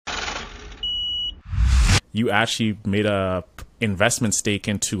you actually made a investment stake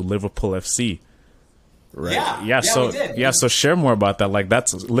into Liverpool FC. Right. Yeah, So we did. yeah. So share more about that. Like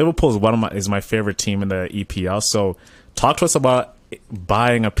that's Liverpool is my favorite team in the EPL. So talk to us about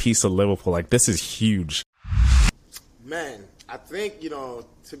buying a piece of Liverpool. Like this is huge. Man, I think,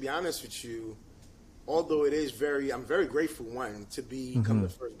 to be honest with you, although it is I'm very grateful, one, to become the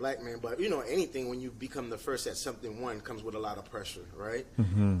first black man. But, anything when you become the first at something, one, comes with a lot of pressure, right?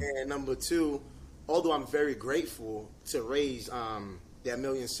 And number two, although I'm very grateful to raise that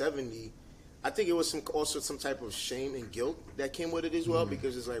 $1,070,000, I think it was also some type of shame and guilt that came with it as well,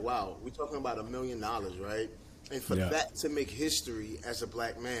 because it's like, wow, we're talking about $1 million, right? And for that to make history as a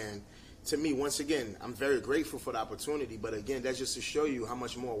black man, to me, once again, I'm very grateful for the opportunity. But again, that's just to show you how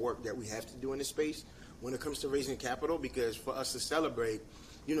much more work that we have to do in this space when it comes to raising capital. Because for us to celebrate,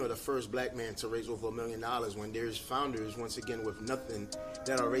 the first black man to raise over $1 million, when there's founders, once again, with nothing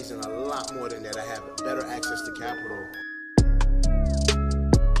that are raising a lot more than that, I have better access to capital.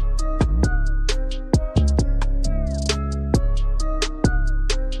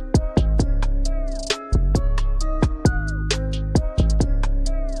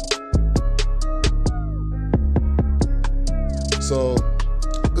 So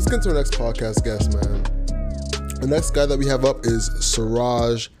let's get to our next podcast guest, man. The next guy that we have up is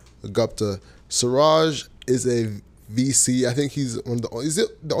Suraj Gupta. Suraj is a VC. I think he's is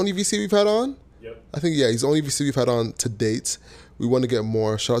it the only VC we've had on? Yep. I think, he's the only VC we've had on to date. We want to get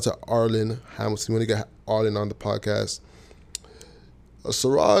more. Shout out to Arlen Hamilton. We want to get Arlen on the podcast.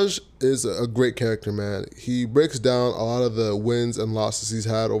 Suraj is a great character, man. He breaks down a lot of the wins and losses he's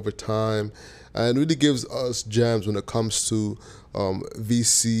had over time and really gives us gems when it comes to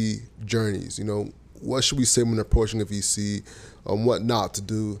VC journeys. What should we say when approaching a VC, what not to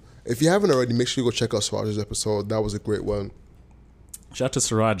do. If you haven't already, make sure you go check out Suraj's episode. That was a great one. Shout out to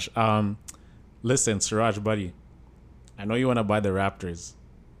Suraj. Listen, Suraj, buddy, I know you want to buy the Raptors,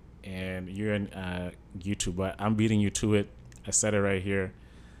 and you're in YouTube, but I'm beating you to it. I said it right here.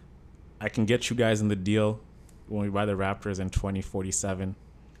 I can get you guys in the deal when we buy the Raptors in 2047.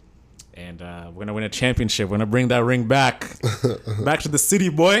 And we're going to win a championship. We're going to bring that ring back. Back to the city,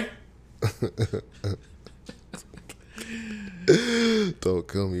 boy. Don't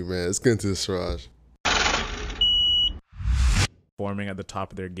kill me, man. Let's get into this, Suraj. Forming at the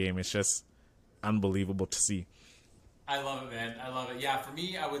top of their game. It's just unbelievable to see. I love it, man. I love it. Yeah, for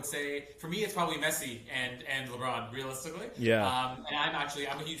me, I would say, it's probably Messi and LeBron, realistically. Yeah. And I'm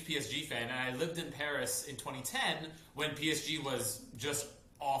a huge PSG fan, and I lived in Paris in 2010 when PSG was just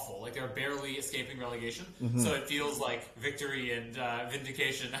awful. Like, they were barely escaping relegation. So it feels like victory and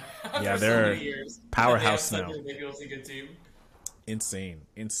vindication after so many years. Powerhouse now. Such a ridiculously good team. Insane,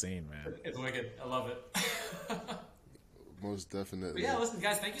 man. It's wicked. I love it. Most definitely. But yeah, listen,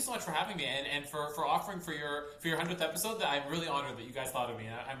 guys, thank you so much for having me and for offering for your 100th episode. That I'm really honored that you guys thought of me,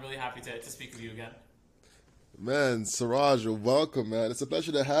 and I'm really happy to speak with you again. Man, Suraj, you're welcome, man. It's a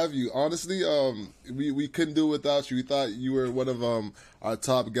pleasure to have you. Honestly, we couldn't do it without you. We thought you were one of our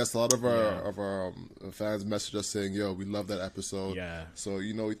top guests. A lot of our fans messaged us saying, "Yo, we love that episode." Yeah. So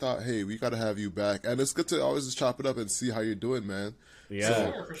we thought, hey, we got to have you back, and it's good to always just chop it up and see how you're doing, man.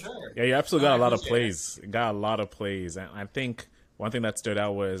 Yeah, For sure. Yeah, you absolutely got a lot of plays. Got a lot of plays, and I think one thing that stood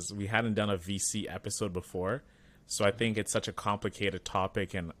out was we hadn't done a VC episode before. So I think it's such a complicated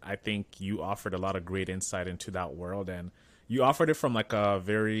topic, and I think you offered a lot of great insight into that world, and you offered it from like a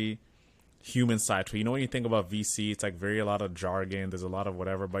very human side to it. When you think about VC, it's like a lot of jargon, there's a lot of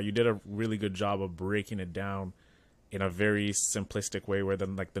whatever, but you did a really good job of breaking it down in a very simplistic way where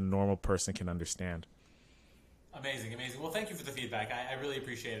then like the normal person can understand. Amazing. Well, thank you for the feedback. I really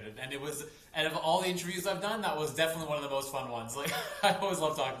appreciated it. And it was, out of all the interviews I've done, that was definitely one of the most fun ones. Like, I always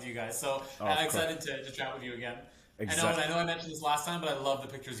love talking to you guys. So I'm excited to chat with you again. Exactly. I know I mentioned this last time, but I love the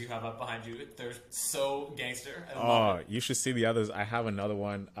pictures you have up behind you. They're so gangster. I love it. You should see the others. I have another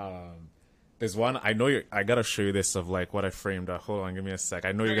one. There's one. I know I gotta show you this of like what I framed. Hold on, give me a sec.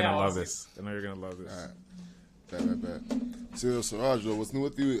 I know you're gonna love this. I know you're gonna love this. All right. Bet. So, Suraj, what's new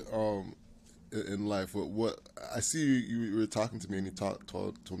with you in life? What I see you were talking to me and you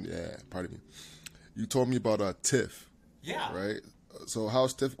told me. Yeah, pardon me. You told me about TIFF. Yeah. Right. So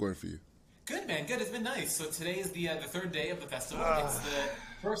how's TIFF going for you? Good, man. Good. It's been nice. So today is the third day of the festival. It's the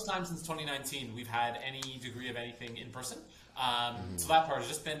first time since 2019 we've had any degree of anything in person. So that part has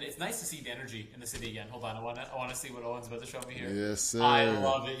just been. It's nice to see the energy in the city again. Hold on, I want to see what Owen's about to show me here. Yes, sir. I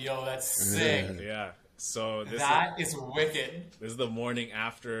love it, yo. That's sick. Yeah. So that is wicked. This is the morning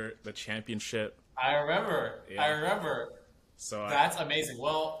after the championship. I remember. So that's amazing.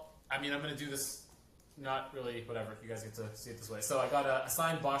 Well, I mean, I'm gonna do this. Not really. Whatever. You guys get to see it this way. So I got a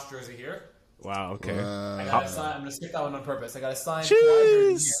signed Bosch jersey here Wow. Okay. I gotta sign. I'm gonna skip that one on purpose. I gotta sign.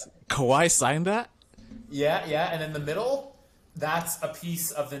 Jeez. Kawhi signed that? Yeah, and in the middle, that's a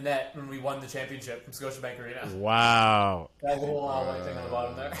piece of the net when we won the championship from Scotiabank Arena. Wow. That little white thing on the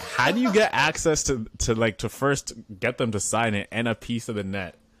bottom there. How do you get access to first get them to sign it and a piece of the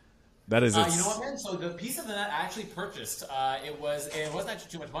net? That is You know what, man? So the piece of the net I actually purchased. It wasn't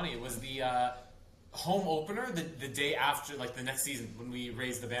actually too much money. It was the home opener the day after, like the next season when we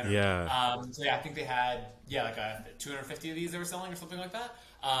raised the banner. Yeah. So yeah, I think they had like 250 of these they were selling or something like that.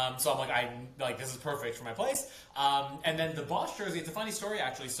 So I'm like, this is perfect for my place. And then the Bosch jersey, it's a funny story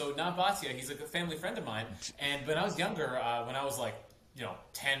actually. So Nav Bhatia, he's a family friend of mine, and when I was younger, when I was like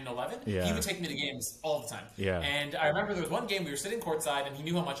 10, 11, he would take me to games all the time. Yeah. And I remember there was one game we were sitting courtside, and he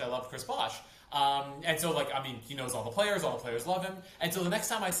knew how much I loved Chris Bosch. And so, he knows all the players love him. And so the next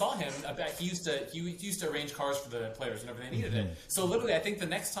time I saw him, he used to arrange cars for the players whenever they needed it. So literally, I think the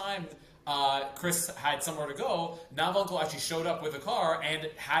next time Chris had somewhere to go, Nav Uncle actually showed up with a car and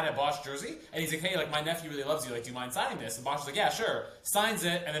had a Bosch jersey. And he's like, hey, my nephew really loves you. Like, do you mind signing this? And Bosch was like, yeah, sure. Signs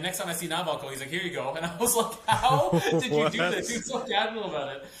it. And the next time I see Nav Uncle, he's like, here you go. And I was like, how did you do this? He was so casual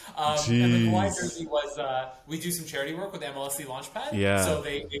about it. And the Kawhi jersey was, we do some charity work with MLSC Launchpad. Yeah. So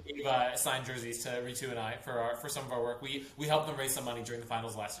they gave signed jerseys to Ritu and I for some of our work. We helped them raise some money during the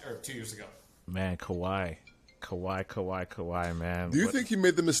finals 2 years ago. Man, Kawhi, man. Do you think he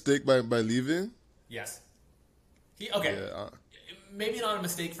made the mistake by leaving? Yes. Maybe not a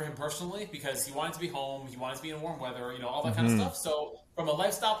mistake for him personally because he wanted to be home, he wanted to be in warm weather, all that kind of stuff. So from a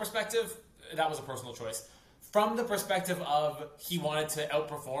lifestyle perspective, that was a personal choice. From the perspective of he wanted to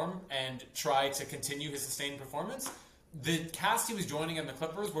outperform and try to continue his sustained performance, the cast he was joining in the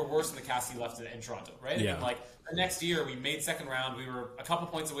Clippers were worse than the cast he left in Toronto, right? Yeah. And the next year, we made second round. We were a couple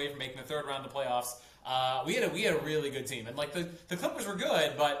points away from making the third round of the playoffs. We had a really good team, and the Clippers were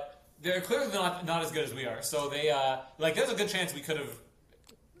good, but they're clearly not as good as we are. So they there's a good chance we could have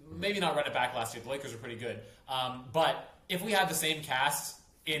maybe not run it back last year. The Lakers were pretty good, but if we had the same cast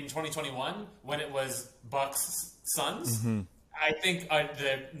in 2021 when it was Bucks Suns, I think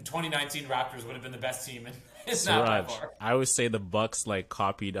the 2019 Raptors would have been the best team. It's not by far. I would say the Bucks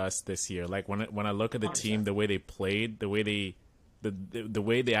copied us this year. When I look at the 100%. Team, the way they played, the way they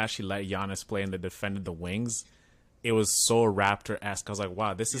actually let Giannis play and they defended the wings, it was so Raptor-esque. I was like,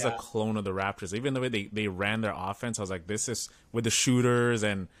 wow, this is a clone of the Raptors. Even the way they ran their offense, I was like, this is with the shooters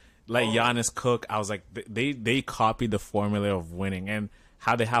and let Giannis cook. I was like, they copied the formula of winning and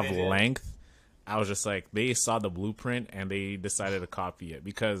how they have length. I was just like, they saw the blueprint and they decided to copy it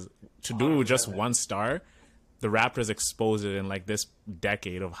because to do it with just one star, the Raptors exposed it in this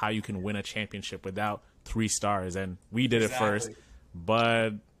decade of how you can win a championship without 3 stars, and we did it first.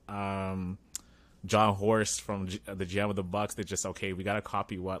 But John Horst from the GM of the Bucks, they just we gotta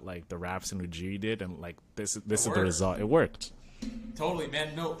copy what the Raps and Ujiri did, and this is the result. It worked. Totally,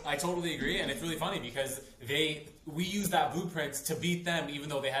 man. No, I totally agree, and it's really funny because we used that blueprint to beat them, even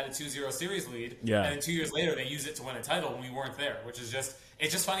though they had a 2-0 series lead. Yeah. And then 2 years later, they used it to win a title when we weren't there, which is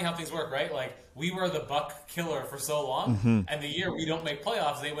it's just funny how things work, right? We were the Buck killer for so long, and the year we don't make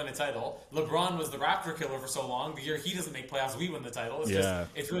playoffs, they win a title. LeBron was the Raptor killer for so long. The year he doesn't make playoffs, we win the title.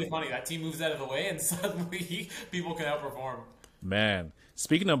 It's really funny. That team moves out of the way, and suddenly people can outperform. Man,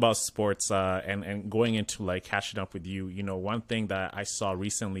 speaking about sports and going into catching up with you, one thing that I saw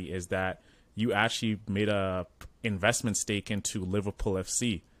recently is that you actually made a investment stake into Liverpool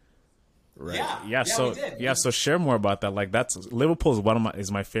FC. Right. Yeah. So we did. So share more about that. That's Liverpool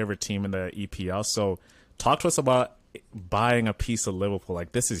is my favorite team in the EPL. So talk to us about buying a piece of Liverpool.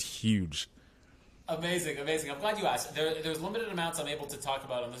 This is huge. Amazing. I'm glad you asked. There's limited amounts I'm able to talk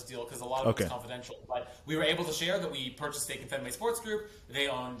about on this deal because a lot of it is confidential. But we were able to share that we purchased stake in Fenway Sports Group. They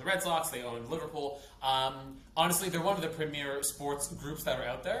own the Red Sox. They own Liverpool. Honestly, they're one of the premier sports groups that are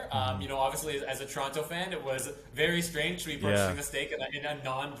out there. Obviously, as a Toronto fan, it was very strange to be purchasing a stake in a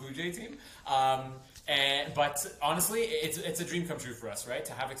non-Blue Jay team. But honestly, it's a dream come true for us, right?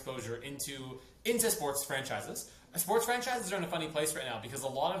 To have exposure into sports franchises. Sports franchises are in a funny place right now because a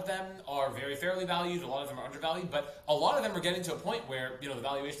lot of them are very fairly valued, a lot of them are undervalued, but a lot of them are getting to a point where the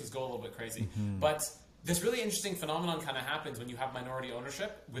valuations go a little bit crazy. But this really interesting phenomenon kind of happens when you have minority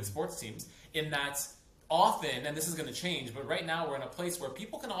ownership with sports teams in that often, and this is going to change, but right now we're in a place where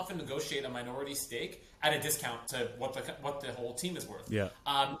people can often negotiate a minority stake at a discount to what the whole team is worth. Yeah.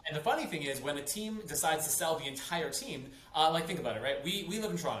 And the funny thing is when a team decides to sell the entire team, think about it, right? We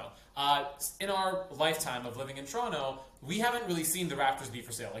live in Toronto. In our lifetime of living in Toronto, we haven't really seen the Raptors be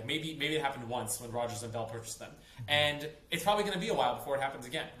for sale. Maybe it happened once when Rogers and Bell purchased them. And it's probably going to be a while before it happens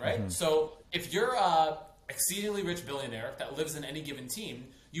again, right? So if you're a exceedingly rich billionaire that lives in any given team,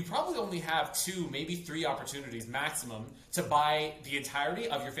 you probably only have 2, maybe 3 opportunities maximum to buy the entirety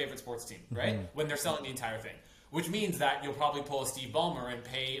of your favorite sports team, right? When they're selling the entire thing. Which means that you'll probably pull a Steve Ballmer and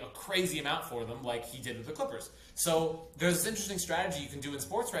pay a crazy amount for them like he did with the Clippers. So there's this interesting strategy you can do in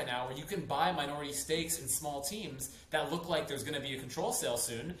sports right now where you can buy minority stakes in small teams that look like there's going to be a control sale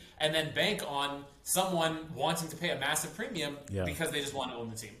soon and then bank on someone wanting to pay a massive premium because they just want to own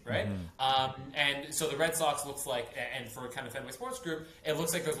the team, right? And so the Red Sox looks like, and for kind of Fenway Sports Group, it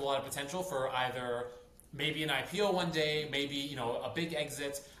looks like there's a lot of potential for either maybe an IPO one day, maybe, a big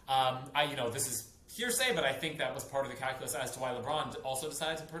exit. This is hearsay, but I think that was part of the calculus as to why LeBron also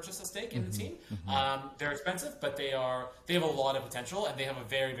decided to purchase a stake in the team. They're expensive, but they have a lot of potential, and they have a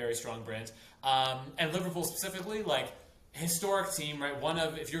very, very strong brand. And Liverpool specifically, like, historic team, right?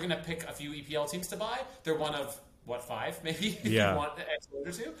 If you're going to pick a few EPL teams to buy, they're one of, 5 maybe, if you want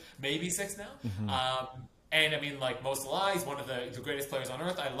exposure to, maybe 6 now. And I mean, like Mo Salah, he's one of the greatest players on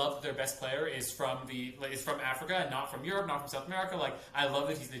earth. I love that their best player is from Africa and not from Europe, not from South America. Like, I love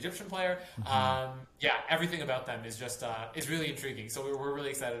that he's an Egyptian player. Everything about them is just is really intriguing. So we're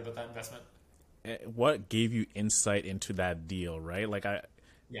really excited about that investment. What gave you insight into that deal, right? Like,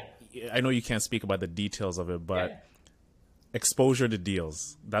 I know you can't speak about the details of it, but exposure to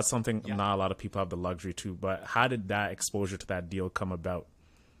deals, that's something not a lot of people have the luxury to. But how did that exposure to that deal come about?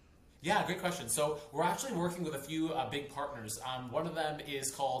 Yeah, great question. So we're actually working with a few big partners. One of them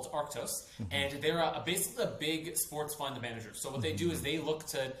is called Arctos, and they're basically a big sports fund manager. So what they do is they look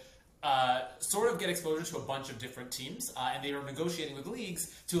to sort of get exposure to a bunch of different teams, and they are negotiating with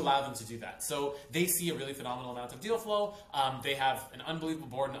leagues to allow them to do that. So they see a really phenomenal amount of deal flow. They have an unbelievable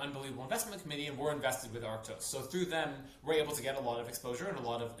board, an unbelievable investment committee, and we're invested with Arctos. So through them, we're able to get a lot of exposure and a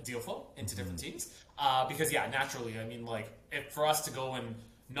lot of deal flow into different teams. Because naturally, I mean, like, if for us to go and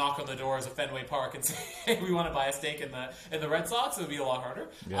knock on the doors of Fenway Park and say, hey, we want to buy a stake in the Red Sox, it would be a lot harder.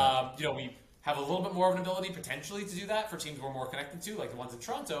 We have a little bit more of an ability potentially to do that for teams we're more connected to, like the ones in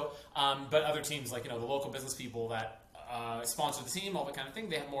Toronto. But other teams, like, the local business people that sponsor the team, all that kind of thing,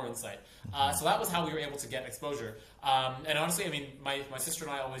 they have more insight. So that was how we were able to get exposure. And honestly, I mean, my sister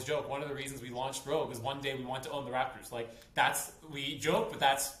and I always joke, one of the reasons we launched Rogue is one day we want to own the Raptors. Like, we joke, but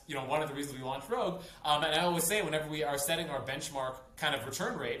that's, one of the reasons we launched Rogue. And I always say, whenever we are setting our benchmark kind of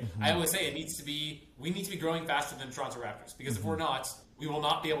return rate, I always say we need to be growing faster than Toronto Raptors, because if we're not, we will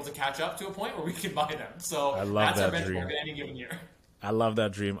not be able to catch up to a point where we can buy them. So that's our benchmark in any given year. I love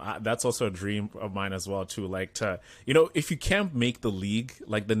that dream. That's also a dream of mine as well, too. Like, if you can't make the league,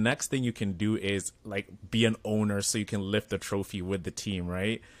 like, the next thing you can do is, like, be an owner so you can lift the trophy with the team,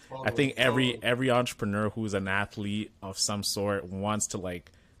 right? Totally, I think every entrepreneur who's an athlete of some sort wants to,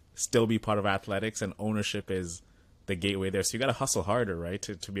 like, still be part of athletics, and ownership is the gateway there. So you got to hustle harder, right?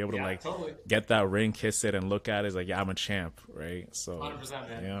 To be able to, like, get that ring, kiss it, and look at it as, like, I'm a champ, right? So 100%,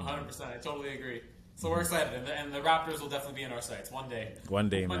 man. 100%. I totally agree. So we're excited, and the Raptors will definitely be in our sights one day. One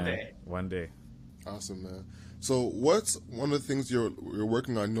day. Awesome, man. So what's one of the things you're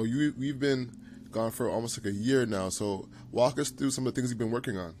working on? We've been gone for almost like a year now. So walk us through some of the things you've been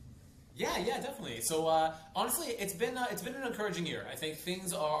working on. Yeah, definitely. So honestly, it's been an encouraging year. I think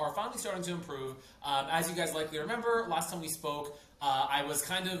things are finally starting to improve. As you guys likely remember, last time we spoke, I was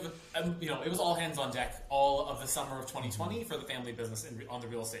kind of, it was all hands on deck all of the summer of 2020 for the family business on the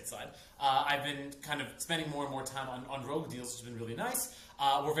real estate side. I've been kind of spending more and more time on Rogue deals, which has been really nice.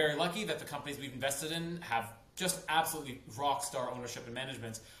 We're very lucky that the companies we've invested in have just absolutely rock star ownership and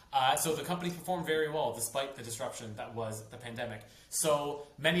management. So the companies perform very well despite the disruption that was the pandemic. So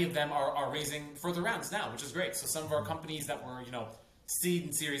many of them are raising further rounds now, which is great. So some of our companies that were, seed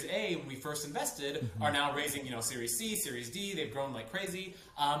and Series A when we first invested are now raising, Series C, Series D. They've grown like crazy.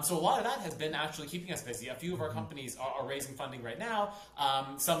 So a lot of that has been actually keeping us busy. A few of our companies are raising funding right now.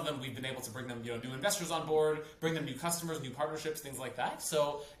 Some of them we've been able to bring them, new investors on board, bring them new customers, new partnerships, things like that.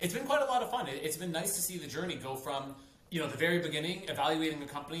 So it's been quite a lot of fun. It's been nice to see the journey go from the very beginning, evaluating the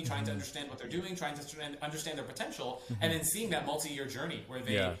company, trying to understand what they're doing, trying to understand their potential, and then seeing that multi-year journey where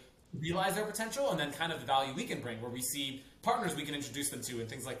they realize their potential, and then kind of the value we can bring, where we see partners we can introduce them to and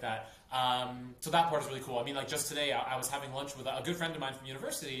things like that. So that part is really cool. I mean, like just today, I was having lunch with a good friend of mine from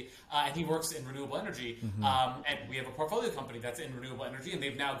university, and he works in renewable energy, and we have a portfolio company that's in renewable energy, and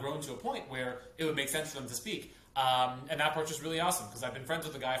they've now grown to a point where it would make sense for them to speak. And that part's just really awesome, because I've been friends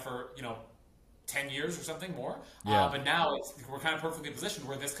with the guy for, 10 years or something more. But now we're kind of perfectly positioned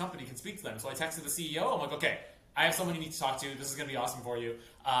where this company can speak to them. So I texted the CEO. I'm like, okay, I have someone you need to talk to. This is going to be awesome for you.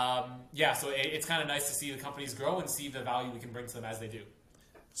 So it's kind of nice to see the companies grow and see the value we can bring to them as they do.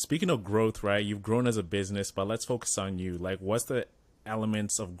 Speaking of growth, right? You've grown as a business, but let's focus on you. Like, what's the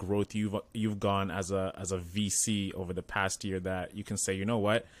elements of growth you've gone as a VC over the past year that you can say, you know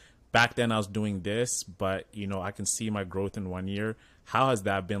what, back then I was doing this, but I can see my growth in 1 year. How has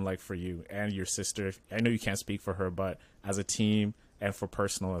that been like for you and your sister? I know you can't speak for her, but as a team and for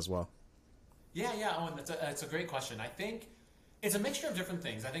personal as well. Yeah, Owen, that's a great question. I think it's a mixture of different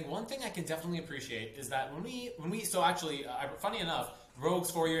things. I think one thing I can definitely appreciate is that so actually, funny enough,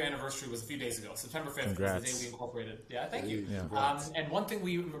 Rogue's 4-year anniversary was a few days ago. September 5th Congrats. was the day we incorporated. Yeah, thank you. Yeah. And one thing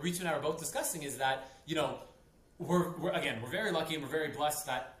Ritu and I were both discussing is that, we're very lucky and we're very blessed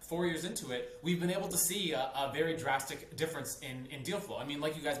that 4 years into it, we've been able to see a very drastic difference in deal flow. I mean,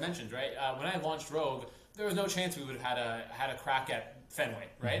 like you guys mentioned, right? When I launched Rogue, there was no chance we would have had a crack at Fenway,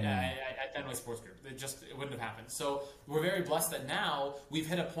 right? At Fenway Sports Group. It wouldn't have happened. So we're very blessed that now we've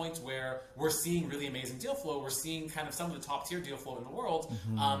hit a point where we're seeing really amazing deal flow. We're seeing kind of some of the top tier deal flow in the world.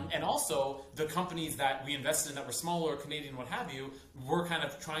 And also the companies that we invested in that were smaller, Canadian, what have you, we're kind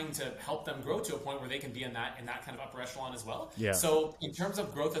of trying to help them grow to a point where they can be in that kind of upper echelon as well. Yeah. So in terms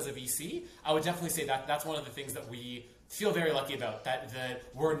of growth as a VC, I would definitely say that that's one of the things that we feel very lucky about, that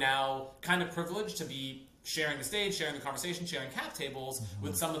we're now kind of privileged to be sharing the stage, sharing the conversation, sharing cap tables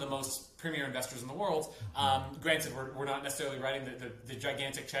with some of the most premier investors in the world. Granted, we're not necessarily writing the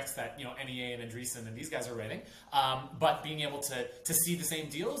gigantic checks that NEA and Andreessen and these guys are writing, but being able to see the same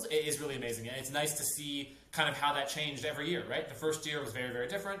deals is really amazing, and it's nice to see kind of how that changed every year, right? The first year was very, very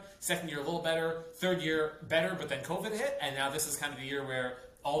different. Second year a little better. Third year better, but then COVID hit, and now this is kind of the year where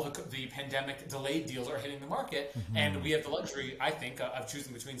all the pandemic delayed deals are hitting the market, and we have the luxury, I think, of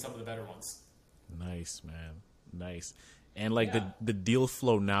choosing between some of the better ones. Nice, man. Nice. And the deal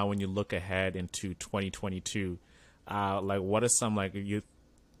flow now, when you look ahead into 2022, what are some your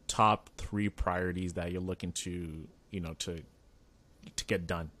top 3 priorities that you're looking to get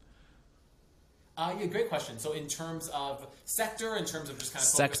done? Yeah, great question. So in terms of sector, in terms of just kind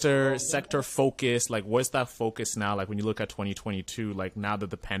of sector focus, what's that focus now? When you look at 2022, now that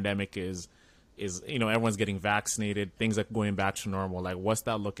the pandemic is everyone's getting vaccinated, things are going back to normal. What's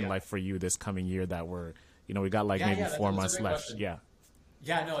that looking like for you this coming year that we got maybe 4 months left? Question. Yeah.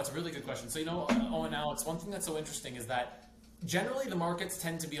 Yeah, no, it's a really good question. So, Owen, Alex, one thing that's so interesting is that generally the markets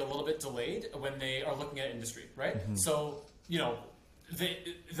tend to be a little bit delayed when they are looking at industry, right? So,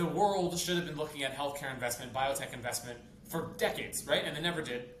 the world should have been looking at healthcare investment, biotech investment for decades, right? And they never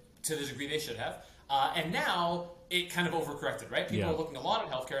did to the degree they should have. And now it kind of overcorrected, right? People are looking a lot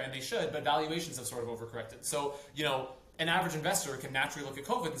at healthcare, and they should, but valuations have sort of overcorrected. So, an average investor can naturally look at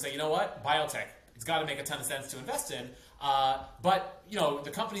COVID and say, you know what, biotech, it's got to make a ton of sense to invest in. But,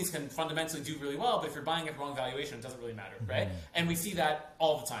 the companies can fundamentally do really well, but if you're buying at the wrong valuation, it doesn't really matter, right? And we see that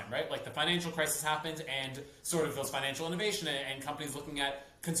all the time, right? The financial crisis happened, and sort of those financial innovation and companies looking at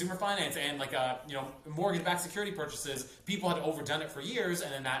consumer finance and mortgage-backed security purchases, people had overdone it for years,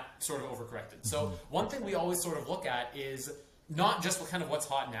 and then that sort of overcorrected. So one thing we always sort of look at is not just what's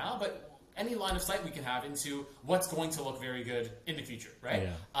hot now, but any line of sight we can have into what's going to look very good in the future, right?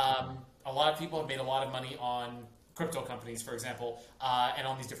 Yeah. A lot of people have made a lot of money on crypto companies, for example, and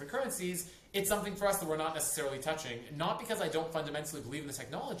on these different currencies. It's something for us that we're not necessarily touching, not because I don't fundamentally believe in the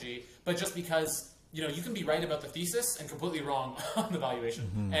technology, but just because you can be right about the thesis and completely wrong on the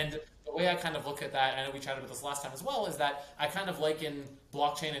valuation. And the way I kind of look at that, I know we chatted about this last time as well, is that I kind of liken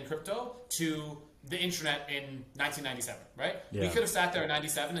blockchain and crypto to the internet in 1997, right? Yeah. We could have sat there in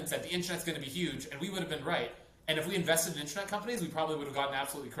 97 and said the internet's going to be huge, and we would have been right. And if we invested in internet companies, we probably would have gotten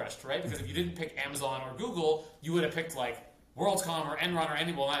absolutely crushed, right? Because if you didn't pick Amazon or Google, you would have picked WorldCom or Enron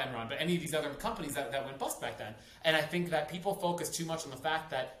or not Enron, but any of these other companies that went bust back then. And I think that people focus too much on the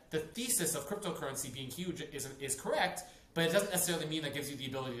fact that the thesis of cryptocurrency being huge is correct, but it doesn't necessarily mean that gives you the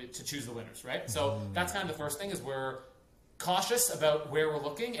ability to choose the winners, right? So that's kind of the first thing, is we're cautious about where we're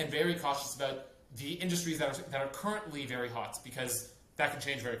looking and very cautious about the industries that are currently very hot, because that can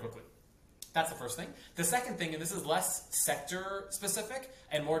change very quickly. That's the first thing. The second thing, and this is less sector specific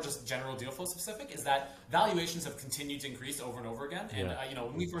and more just general deal flow specific, is that valuations have continued to increase over and over again. And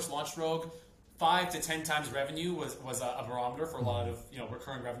when we first launched Rogue, 5 to 10 times revenue was a barometer for a lot of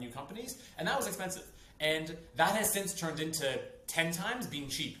recurring revenue companies, and that was expensive. And that has since turned into 10 times being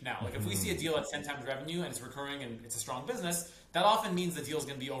cheap now. If we see a deal at 10 times revenue and it's recurring and it's a strong business, that often means the deal is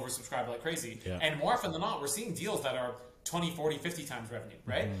going to be oversubscribed like crazy. Yeah. And more often than not, we're seeing deals that are 20, 40, 50 times revenue,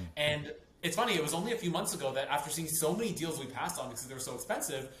 right? And it's funny, it was only a few months ago that after seeing so many deals we passed on because they were so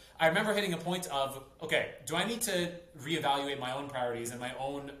expensive, I remember hitting a point of, okay, do I need to reevaluate my own priorities and my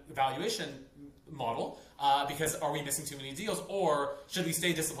own valuation model? because are we missing too many deals, or should we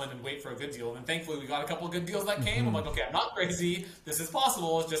stay disciplined and wait for a good deal? And thankfully, we got a couple of good deals that came. I'm like, okay, I'm not crazy. This is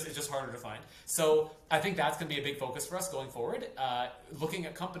possible. It's just harder to find. So I think that's going to be a big focus for us going forward. Looking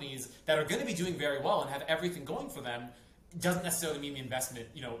at companies that are going to be doing very well and have everything going for them doesn't necessarily mean the investment,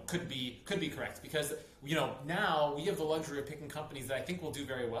 could be correct, because now we have the luxury of picking companies that I think will do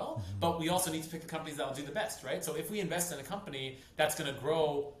very well, but we also need to pick the companies that will do the best, right? So if we invest in a company that's going to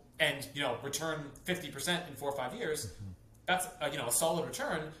grow and return 50% in 4 or 5 years, that's a solid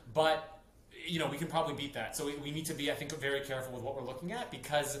return, but we can probably beat that. So we need to be, I think, very careful with what we're looking at,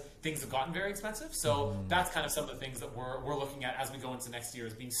 because things have gotten very expensive. So that's kind of some of the things that we're looking at as we go into next year,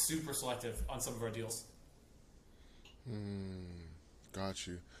 is being super selective on some of our deals. Got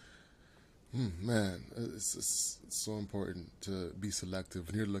you. Man, it's so important to be selective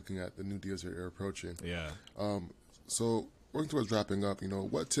when you're looking at the new deals that you're approaching. Yeah. So working towards wrapping up,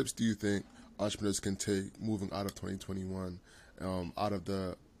 what tips do you think entrepreneurs can take moving out of 2021, out of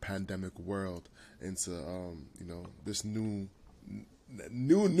the pandemic world, into this new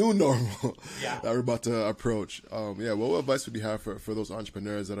normal that we're about to approach? What advice would you have for those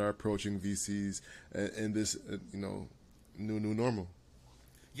entrepreneurs that are approaching VCs in this new normal?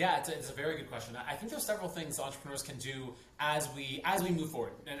 Yeah, it's a very good question. I think there's several things entrepreneurs can do as we move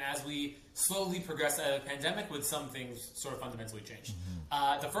forward and as we slowly progress out of the pandemic, with some things sort of fundamentally change.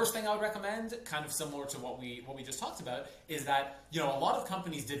 The first thing I would recommend, kind of similar to what we just talked about, is that a lot of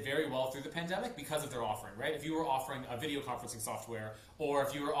companies did very well through the pandemic because of their offering, right? If you were offering a video conferencing software, or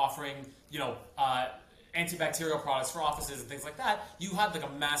if you were offering antibacterial products for offices and things like that, you had like a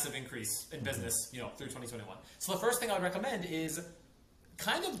massive increase in business through 2021. So the first thing I would recommend is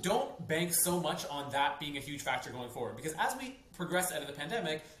kind of don't bank so much on that being a huge factor going forward, because as we progress out of the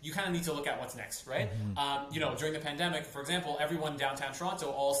pandemic, you kind of need to look at what's next, right? During the pandemic, for example, everyone downtown Toronto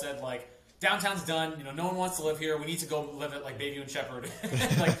all said, like, downtown's done, no one wants to live here, we need to go live at like Bayview and Shepherd,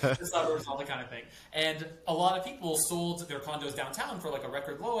 like the suburbs, all that kind of thing. And a lot of people sold their condos downtown for like a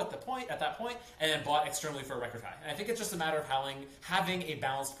record low at that point, and then bought externally for a record high. And I think it's just a matter of having a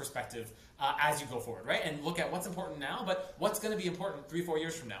balanced perspective as you go forward, right? And look at what's important now, but what's going to be important 3-4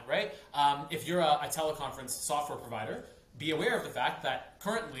 years from now, right? If you're a teleconference software provider, be aware of the fact that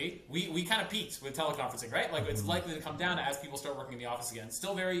currently we kind of peaked with teleconferencing, right? Like, it's likely to come down as people start working in the office again.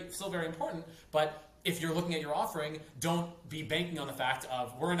 Still very important, but if you're looking at your offering, don't be banking on the fact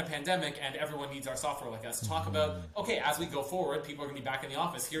of we're in a pandemic and everyone needs our software like us. Talk about, okay, as we go forward, people are going to be back in the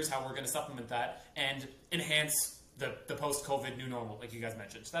office. Here's how we're going to supplement that and enhance the post-COVID new normal, like you guys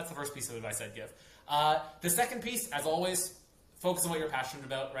mentioned. So that's the first piece of advice I'd give. The second piece, as always, focus on what you're passionate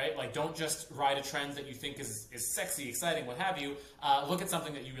about, right? Like, don't just ride a trend that you think is sexy, exciting, what have you. Look at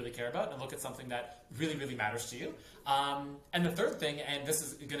something that you really care about, and look at something that really, really matters to you. And the third thing, and this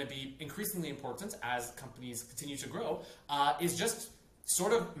is going to be increasingly important as companies continue to grow, is just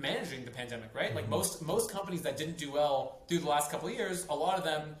sort of managing the pandemic, right? Like, most companies that didn't do well through the last couple of years, a lot of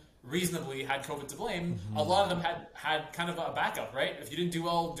them reasonably had COVID to blame. A lot of them had kind of a backup, right? If you didn't do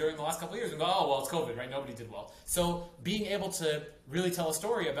well during the last couple of years, you go, oh, well, it's COVID, right? Nobody did well. So being able to really tell a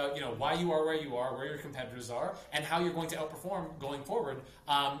story about, why you are, where your competitors are, and how you're going to outperform going forward,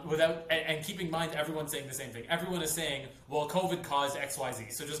 and keeping in mind everyone's saying the same thing. Everyone is saying, well, COVID caused X, Y, Z.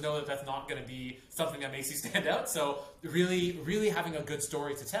 So just know that that's not going to be something that makes you stand out. So really, really having a good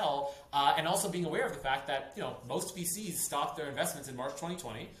story to tell, and also being aware of the fact that, most VCs stopped their investments in March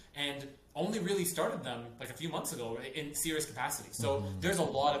 2020 and only really started them like a few months ago in serious capacity. So there's a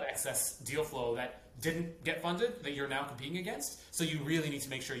lot of excess deal flow that didn't get funded that you're now competing against. So you really need to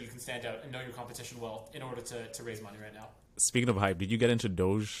make sure you can stand out and know your competition well in order to raise money right now. Speaking of hype, did you get into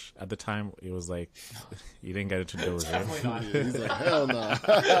Doge at the time? It was like, you didn't get into Doge, right? Definitely not. Yeah, he's like, hell no.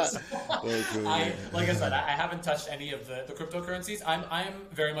 Like I said, I haven't touched any of the cryptocurrencies. I'm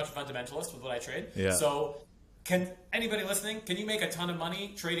very much a fundamentalist with what I trade. Yeah. So can anybody listening, can you make a ton of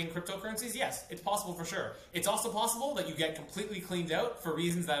money trading cryptocurrencies? Yes, it's possible for sure. It's also possible that you get completely cleaned out for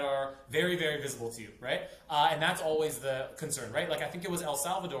reasons that are very, very visible to you, right? And that's always the concern, right? Like, I think it was El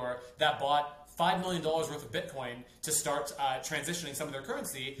Salvador that bought $5 million worth of Bitcoin to start transitioning some of their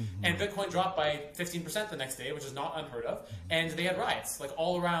currency, and Bitcoin dropped by 15% the next day, which is not unheard of, and they had riots like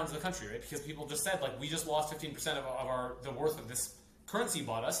all around the country, right? Because people just said, like, we just lost 15% of the worth of this currency you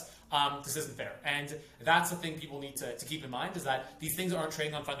bought us. This isn't fair. And that's the thing people need to keep in mind, is that these things aren't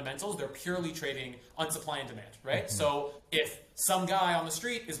trading on fundamentals. They're purely trading on supply and demand, right? So if some guy on the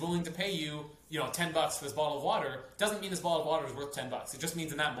street is willing to pay you, $10 for this bottle of water, doesn't mean this bottle of water is worth $10. It just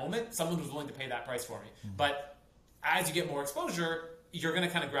means in that moment, someone was willing to pay that price for me. But as you get more exposure, you're going to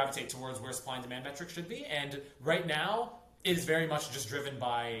kind of gravitate towards where supply and demand metrics should be. And right now, it is very much just driven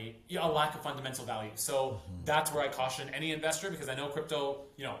by a lack of fundamental value. So that's where I caution any investor, because I know crypto,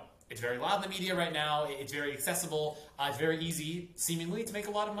 it's very loud in the media right now. It's very accessible. It's very easy, seemingly, to make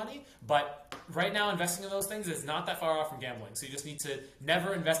a lot of money. But right now, investing in those things is not that far off from gambling. So you just need to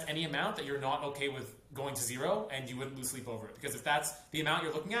never invest any amount that you're not okay with going to zero, and you wouldn't lose sleep over it. Because if that's the amount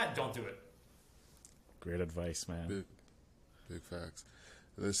you're looking at, don't do it. Great advice, man. Big facts.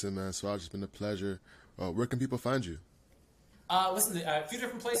 Listen, man, Siraj, it's been a pleasure. Where can people find you? Listen, a few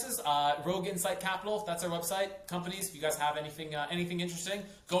different places. Rogue Insight Capital, that's our website. Companies, if you guys have anything interesting,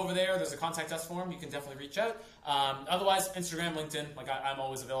 go over there. There's a contact us form. You can definitely reach out. Otherwise, Instagram, LinkedIn, I'm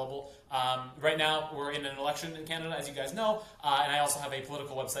always available. Right now, we're in an election in Canada, as you guys know, and I also have a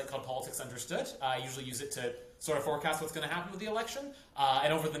political website called Politics Understood. I usually use it to sort of forecast what's going to happen with the election.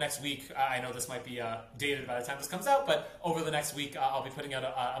 And over the next week, I know this might be dated by the time this comes out, but over the next week, I'll be putting out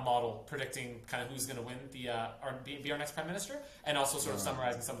a model predicting kind of who's going to win be our next prime minister, and also sort of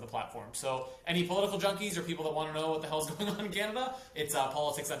summarizing some of the platforms. So any political junkies or people that want to know what the hell's going on in Canada, it's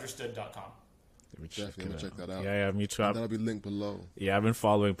politicsunderstood.com. Definitely, I'm gonna check that out. Yeah, me too. That'll be linked below. Yeah, I've been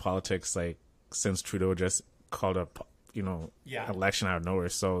following politics since Trudeau just called a election out of nowhere.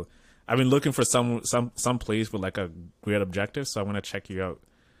 So I've been looking for some place with a great objective. So I'm gonna check you out.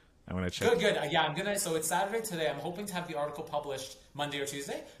 Good. Yeah, I'm gonna. So it's Saturday today. I'm hoping to have the article published Monday or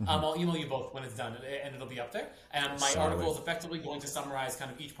Tuesday. I'll email you both when it's done, and it'll be up there. And my article is effectively going to summarize kind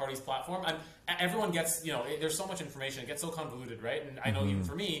of each party's platform. And everyone gets, there's so much information. It gets so convoluted, right? And I know even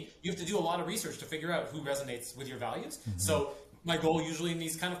for me, you have to do a lot of research to figure out who resonates with your values. So my goal usually in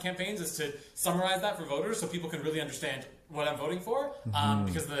these kind of campaigns is to summarize that for voters so people can really understand what I'm voting for.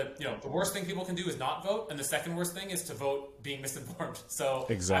 Because the worst thing people can do is not vote, and the second worst thing is to vote being misinformed. So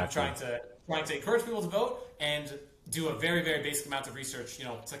exactly. I'm trying to encourage people to vote and do a very, very basic amount of research.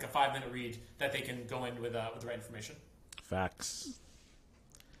 It's like a 5-minute read that they can go in with the right information. Facts.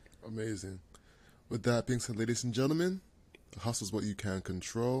 Amazing. With that being said, ladies and gentlemen, hustle is what you can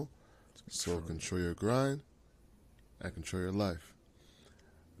control. So control your grind and control your life.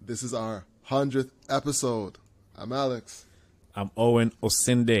 This is our 100th episode. I'm Alex. I'm Owen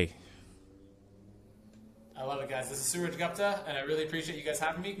Osinde. I love it, guys. This is Suraj Gupta, and I really appreciate you guys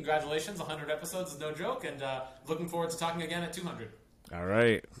having me. Congratulations. 100 episodes is no joke, and looking forward to talking again at 200. All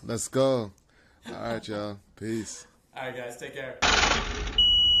right. Let's go. All right, y'all. Peace. All right, guys. Take care.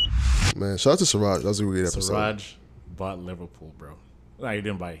 Man, shout out to Siraj. That was a great episode. Siraj bought Liverpool, bro. No, he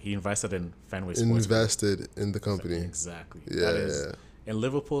didn't buy it. He invested in Fenway Sports. Invested in the company. Exactly. Yeah. And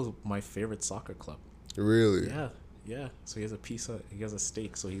Liverpool is my favorite soccer club. Really? Yeah. So he has a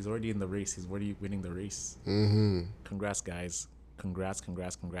stake. So he's already in the race. He's already winning the race. Congrats, guys. Congrats.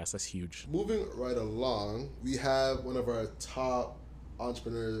 That's huge. Moving right along, we have one of our top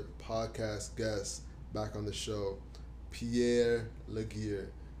entrepreneur podcast guests back on the show, Pierre Laguerre.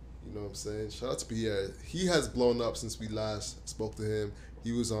 You know what I'm saying? Shout out to Pierre. He has blown up since we last spoke to him.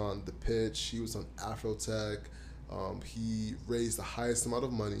 He was on The Pitch. He was on Afrotech. He raised the highest amount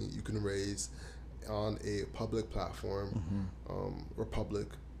of money you can raise on a public platform, Republic.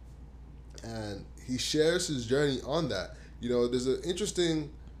 And he shares his journey on that. There's an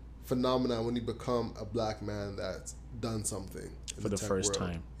interesting phenomenon when you become a black man that's done something for the first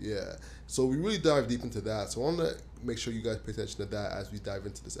time. Yeah. So we really dive deep into that. So I want to make sure you guys pay attention to that as we dive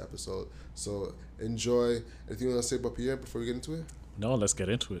into this episode. So enjoy. Anything you want to say about Pierre before we get into it? No, let's get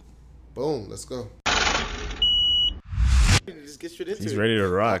into it. Boom. Let's go. Just get straight into it. He's ready to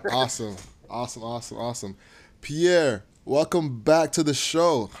rock. Awesome. Pierre, welcome back to the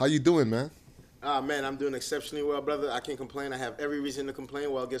show. How you doing, man? Man, I'm doing exceptionally well, brother. I can't complain. I have every reason to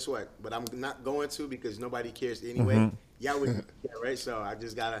complain. Well, guess what? But I'm not going to, because nobody cares anyway. Yeah, right? So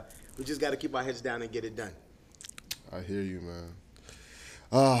we just gotta keep our heads down and get it done. I hear you, man.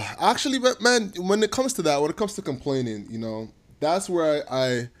 Actually, man, when it comes to complaining, that's where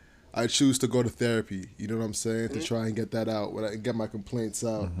I choose to go to therapy. You know what I'm saying? To try and get that out, get my complaints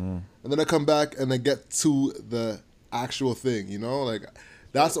out, and then I come back and I get to the actual thing.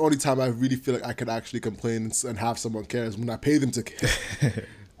 That's the only time I really feel like I could actually complain and have someone care, is when I pay them to care.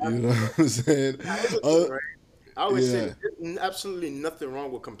 You know what I'm saying? I always say there's absolutely nothing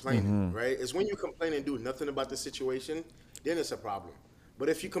wrong with complaining, right? It's when you complain and do nothing about the situation, then it's a problem. But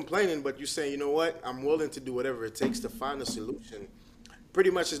if you're complaining, but you're saying, you know what, I'm willing to do whatever it takes to find a solution, pretty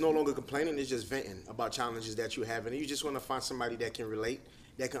much it's no longer complaining, it's just venting about challenges that you have. And you just want to find somebody that can relate,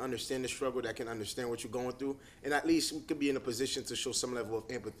 that can understand the struggle, that can understand what you're going through, and at least we could be in a position to show some level of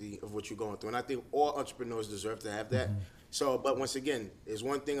empathy of what you're going through. And I think all entrepreneurs deserve to have that. So, but once again, there's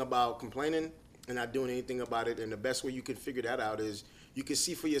one thing about complaining and not doing anything about it, and the best way you can figure that out is you can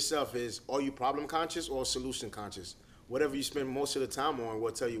see for yourself is, are you problem conscious or solution conscious? whatever you spend most of the time on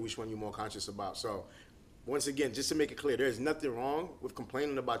will tell you which one you're more conscious about. So once again, just to make it clear, there's nothing wrong with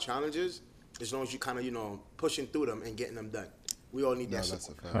complaining about challenges as long as you kind of, pushing through them and getting them done. We all need that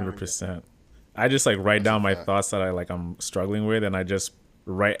support. 100%. I just like write down my thoughts that I'm struggling with, and I just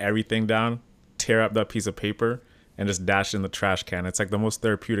write everything down, tear up that piece of paper, and just dash it in the trash can. It's like the most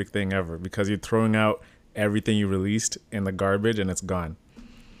therapeutic thing ever because you're throwing out everything you released in the garbage and it's gone.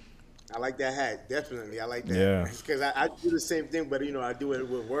 I like that hat. Definitely. I like that. Yeah. Because I do the same thing, but, I do it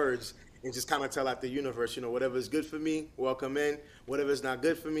with words and just kind of tell out the universe, whatever is good for me, welcome in. Whatever is not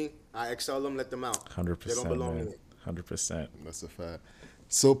good for me, I exile them, let them out. 100%. They don't belong man. in it. 100%. That's a fact.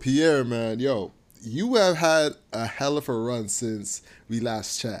 So Pierre, man, yo, you have had a hell of a run since we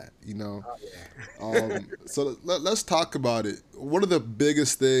last chat, Oh, yeah. So let's talk about it. One of the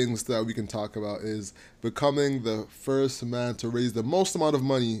biggest things that we can talk about is becoming the first man to raise the most amount of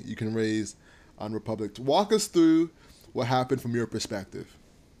money you can raise on Republic. Walk us through what happened from your perspective.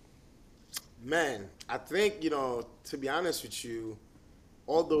 Man, I think, to be honest with you,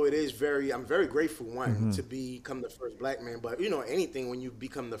 although it is I'm very grateful, one, to become the first black man. But, anything when you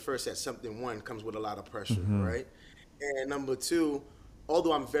become the first at something, one, comes with a lot of pressure, right? And number two,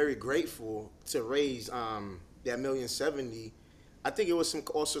 although I'm very grateful to raise that $1,070,000, I think it was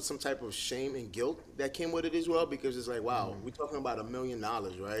also some type of shame and guilt that came with it as well, because it's like, wow, we're talking about $1 million,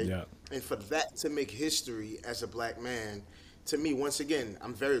 right? Yeah. And for that to make history as a black man, to me, once again,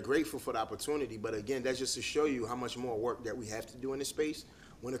 I'm very grateful for the opportunity. But again, that's just to show you how much more work that we have to do in this space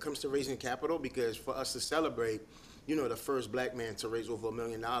when it comes to raising capital. Because for us to celebrate, the first black man to raise over $1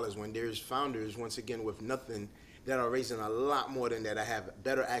 million, when there's founders, once again, with nothing, that are raising a lot more than that, I have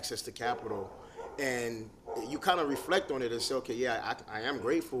better access to capital. And you kind of reflect on it and say, okay, yeah, I am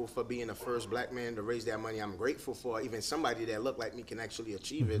grateful for being the first black man to raise that money. I'm grateful for even somebody that looked like me can actually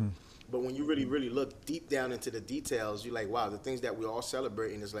achieve it. But when you really, really look deep down into the details, you're like, wow, the things that we're all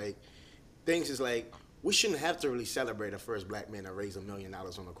celebrating is like, we shouldn't have to really celebrate a first black man to raise $1 million on a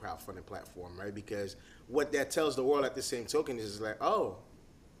crowdfunding platform, right? Because what that tells the world at the same token is like, oh,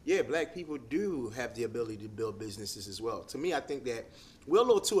 yeah, black people do have the ability to build businesses as well. To me, I think that we're a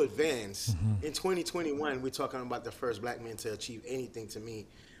little too advanced. In 2021, we're talking about the first black man to achieve anything. To me,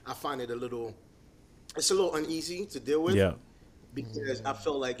 I find it it's a little uneasy to deal with. Yeah. Because I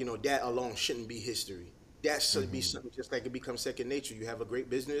feel like, that alone shouldn't be history. That should be something just like it becomes second nature. You have a great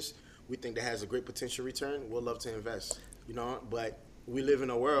business, we think that has a great potential return, we'll love to invest, but we live in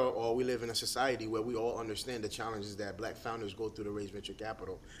a world, or we live in a society where we all understand the challenges that black founders go through to raise venture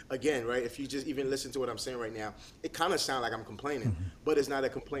capital. Again, right, if you just even listen to what I'm saying right now, it kind of sounds like I'm complaining, but it's not a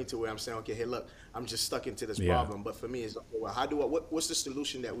complaint to where I'm saying, okay, hey, look, I'm just stuck into this problem. But for me, it's, okay, well, what's the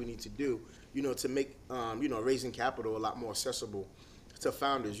solution that we need to do, to make, raising capital a lot more accessible to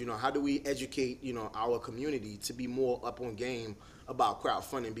founders? How do we educate, our community to be more up on game about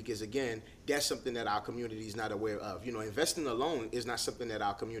crowdfunding? Because again, that's something that our community is not aware of. Investing alone is not something that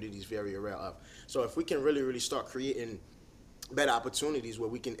our community is very aware of. So if we can really, really start creating better opportunities where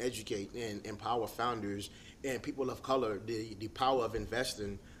we can educate and empower founders and people of color, the power of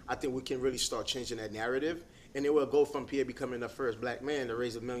investing, I think we can really start changing that narrative. And it will go from Pierre becoming the first black man to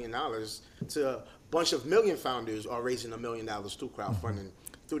raise $1 million to a bunch of million founders are raising $1 million through crowdfunding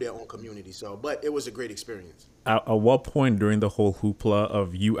through their own community. So, but it was a great experience. At what point during the whole hoopla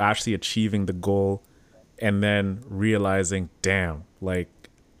of you actually achieving the goal and then realizing, damn, like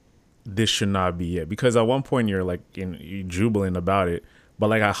this should not be it? Because at one point you're like, you're jubilant about it, but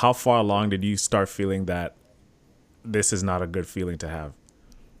like how far along did you start feeling that this is not a good feeling to have?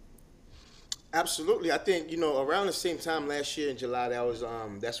 Absolutely. I think, around the same time last year in July,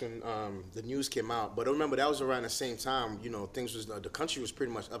 that's when the news came out. But I remember that was around the same time, the country was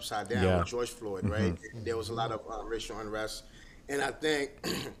pretty much upside down with George Floyd, right? There was a lot of racial unrest. And I think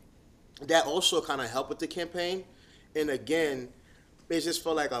that also kind of helped with the campaign. And again, it just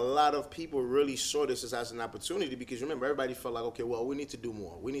felt like a lot of people really saw this as an opportunity, because remember, everybody felt like, okay, well, we need to do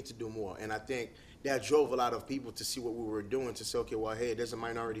more. We need to do more. And I think that drove a lot of people to see what we were doing, to say, okay, well, hey, there's a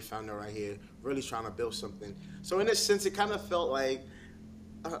minority founder right here really trying to build something. So in a sense, it kind of felt like,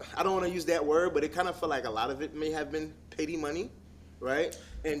 I don't want to use that word, but it kind of felt like a lot of it may have been pity money, right?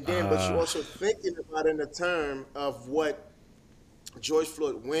 And then, but you're also thinking about it in the term of what George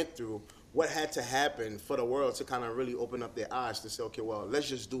Floyd went through, what had to happen for the world to kind of really open up their eyes to say, okay, well, let's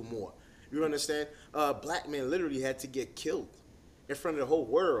just do more. You understand? Black men literally had to get killed in front of the whole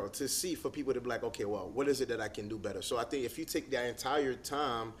world to see, for people to be like, okay, well, what is it that I can do better? So I think if you take that entire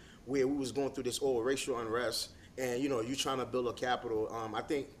time where we was going through this old racial unrest and, you trying to build a capital, I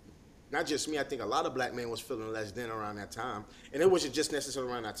think not just me, I think a lot of black men was feeling less than around that time. And it wasn't just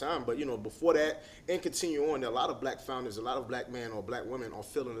necessarily around that time, but, you know, before that and continue on, a lot of black founders, a lot of black men or black women are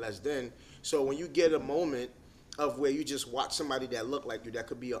feeling less than. So when you get a moment of where you just watch somebody that look like you, that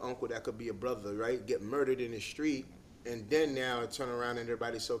could be an uncle, that could be a brother, right, get murdered in the street, and then now turn around and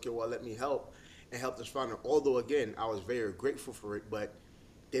everybody say, okay, well, let me help and help this founder. Although, again, I was very grateful for it, but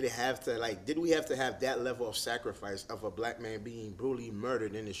did it have to, like, did we have to have that level of sacrifice of a black man being brutally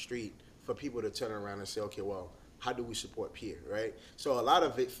murdered in the street for people to turn around and say, okay, well, how do we support Pierre, right? So a lot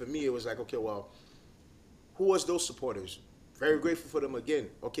of it, for me, it was like, okay, well, who was those supporters? Very grateful for them again.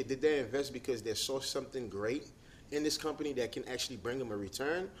 Okay, did they invest because they saw something great in this company that can actually bring them a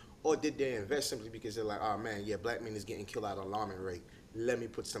return? Or did they invest simply because they're like, oh man, yeah, black men is getting killed at an alarming rate. Let me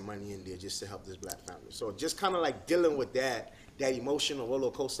put some money in there just to help this black family. So just kind of like dealing with that emotional roller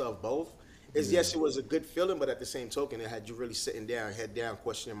coaster of both is, yes, it was a good feeling, but at the same token, it had you really sitting down, head down,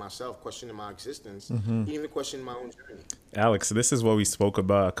 questioning myself, questioning my existence, even questioning my own journey. Alex, this is what we spoke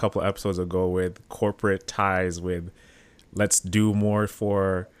about a couple episodes ago with corporate ties, with let's do more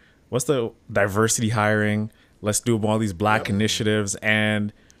for, what's the diversity hiring? Let's do all these black initiatives.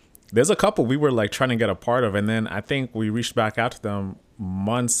 And there's a couple we were like trying to get a part of. And then I think we reached back out to them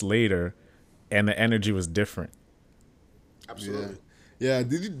months later and the energy was different. Absolutely. Yeah.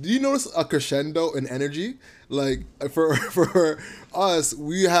 Did you notice a crescendo in energy? Like for us,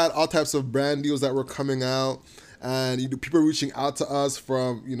 we had all types of brand deals that were coming out, and people reaching out to us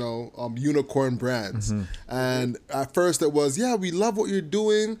from unicorn brands. And at first it was, yeah, we love what you're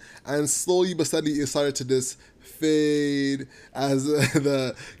doing, and slowly but steadily it started to just fade as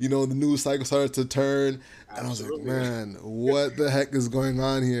the news cycle started to turn. And Absolutely. I was like, man, what the heck is going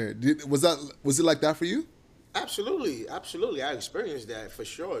on here? Was it like that for you? Absolutely. I experienced that for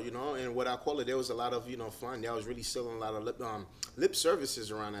sure, and what I call it, there was a lot of, fun. That was really selling a lot of lip services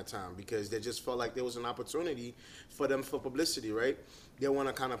around that time, because they just felt like there was an opportunity for them for publicity, right? They want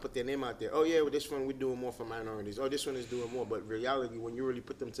to kind of put their name out there. Oh yeah, well, this one we're doing more for minorities. Oh, this one is doing more. But reality, when you really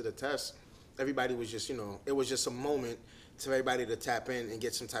put them to the test, everybody was just, it was just a moment to everybody to tap in and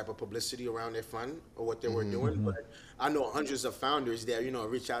get some type of publicity around their fund or what they were doing. But I know hundreds of founders that,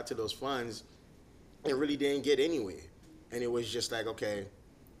 reach out to those funds and really didn't get anywhere. And it was just like, okay,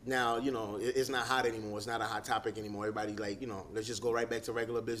 now, it's not hot anymore. It's not a hot topic anymore. Everybody like, let's just go right back to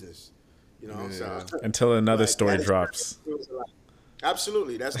regular business, So until another story drops.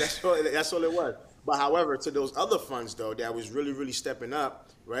 Absolutely. That's all it was. But however, to those other funds though, that was really, really stepping up,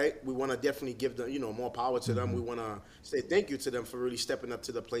 right? We want to definitely give them, more power to them. We want to say thank you to them for really stepping up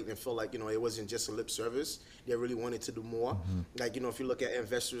to the plate and feel like, it wasn't just a lip service. They really wanted to do more. Like, if you look at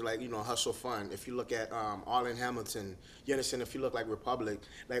investors like, Hustle Fund, if you look at Arlen Hamilton, you understand, if you look like Republic,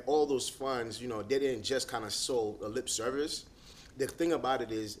 like all those funds, they didn't just kind of sold a lip service. The thing about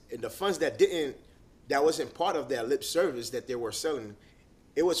it is, in the funds that wasn't part of that lip service that they were selling,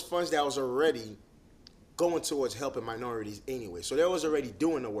 it was funds that was already going towards helping minorities anyway. So they was already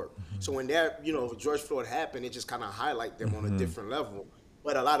doing the work. So when that, George Floyd happened, it just kind of highlighted them on a different level.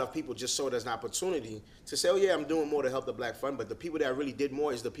 But a lot of people just saw it as an opportunity to say, oh yeah, I'm doing more to help the black fund. But the people that really did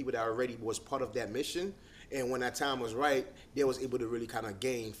more is the people that already was part of that mission. And when that time was right, they was able to really kind of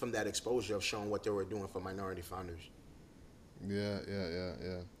gain from that exposure of showing what they were doing for minority founders. Yeah.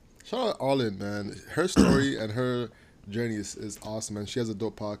 Shout out Arlen, man. Her story and her journey is awesome, and she has a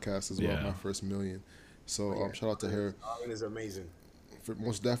dope podcast as well, My First Million. So shout out to her. Arlen is amazing.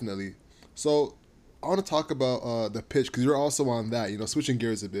 Most definitely. So I want to talk about the pitch, because you're also on that, switching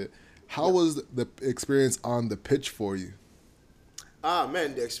gears a bit. How was the experience on the pitch for you?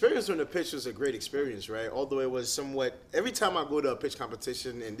 Man, the experience on the pitch was a great experience, right? Although it was somewhat, every time I go to a pitch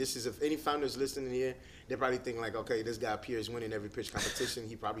competition, and this is, if any founders listening here, they probably think like, okay, this guy Pierre is winning every pitch competition.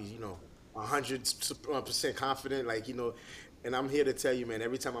 He probably, 100% confident, like, and I'm here to tell you, man,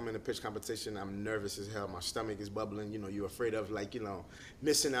 every time I'm in a pitch competition, I'm nervous as hell. My stomach is bubbling. You're afraid of, like,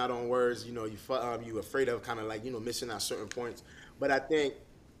 missing out on words. You're afraid of kind of like, missing out certain points. But I think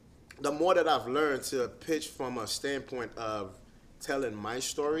the more that I've learned to pitch from a standpoint of telling my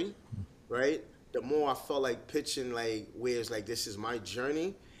story, right, the more I felt like pitching, like, where it's like, this is my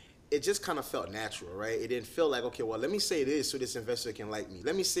journey, it just kind of felt natural, right? It didn't feel like, okay, well, let me say this so this investor can like me.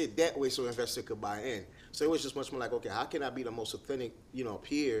 Let me say it that way so investor could buy in. So it was just much more like, okay, how can I be the most authentic,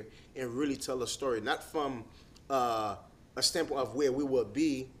 Pierre, and really tell a story, not from a standpoint of where we will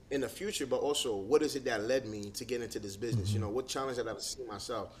be in the future, but also what is it that led me to get into this business? What challenge that I've seen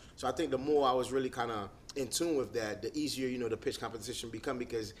myself. So I think the more I was really kind of in tune with that, the easier, the pitch competition become,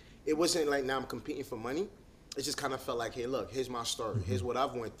 because it wasn't like now I'm competing for money. It just kind of felt like, hey, look, here's my story. Here's what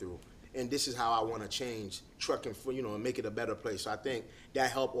I've went through. and this is how I want to change trucking for, and make it a better place. So I think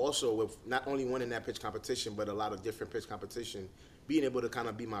that helped also with not only winning that pitch competition, but a lot of different pitch competition, being able to kind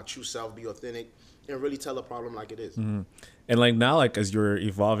of be my true self, be authentic, and really tell a problem like it is. And like now, like as you're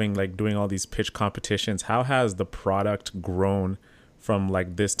evolving, like doing all these pitch competitions, how has the product grown from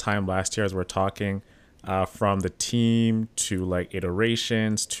like this time last year as we're talking, from the team to like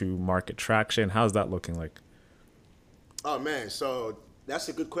iterations to market traction? How's that looking like? Oh man, so that's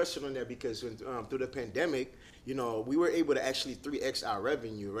a good question on that, because through the pandemic, we were able to actually 3x our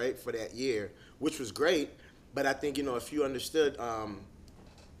revenue, right, for that year, which was great. But I think, if you understood,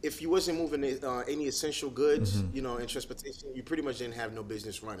 if you wasn't moving any essential goods, in transportation, you pretty much didn't have no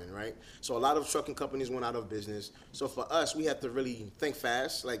business running, right? So a lot of trucking companies went out of business. So for us, we have to really think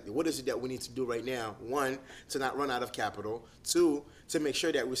fast. Like, what is it that we need to do right now? One, to not run out of capital. Two, to make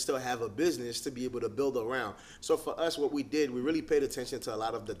sure that we still have a business to be able to build around. So for us, what we did, we really paid attention to a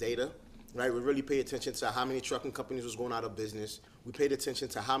lot of the data, right? We really paid attention to how many trucking companies was going out of business. We paid attention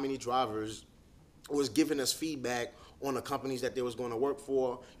to how many drivers was giving us feedback on the companies that they was going to work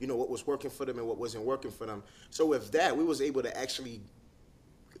for, what was working for them and what wasn't working for them. So with that, we was able to actually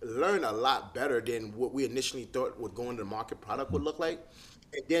learn a lot better than what we initially thought would go into the market product would look like.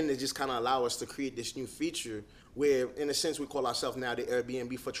 And then it just kind of allow us to create this new feature where, in a sense, we call ourselves now the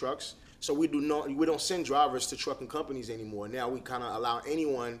Airbnb for trucks. So we don't send drivers to trucking companies anymore. Now we kind of allow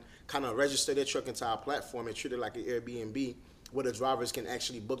anyone kind of register their truck into our platform and treat it like an Airbnb, where the drivers can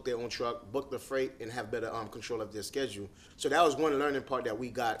actually book their own truck, book the freight, and have better control of their schedule. So that was one learning part that we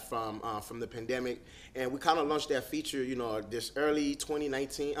got from the pandemic, and we kind of launched that feature, this early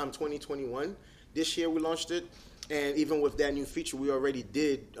 2021. This year we launched it, and even with that new feature, we already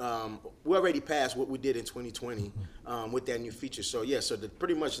passed what we did in 2020 with that new feature. So yeah, so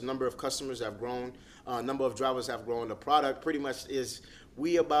pretty much the number of customers have grown, number of drivers have grown. The product pretty much is.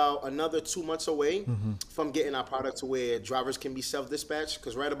 We about another 2 months away from getting our product to where drivers can be self-dispatched,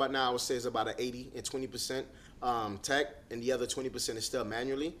 because right about now I would say it's about an 80 and 20% tech, and the other 20% is still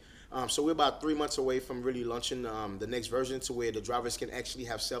manually. So we're about 3 months away from really launching the next version to where the drivers can actually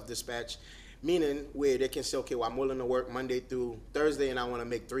have self-dispatch, meaning where they can say, okay, well, I'm willing to work Monday through Thursday and I want to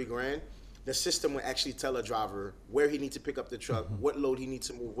make $3,000. The system will actually tell a driver where he needs to pick up the truck, what load he needs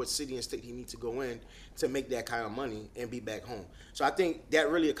to move, what city and state he needs to go in to make that kind of money and be back home. So I think that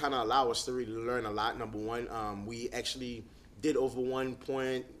really kind of allow us to really learn a lot. Number one, we actually did over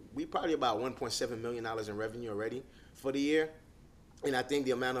probably about $1.7 million in revenue already for the year. And I think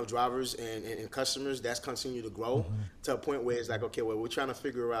the amount of drivers and customers, that's continued to grow to a point where it's like, okay, well, we're trying to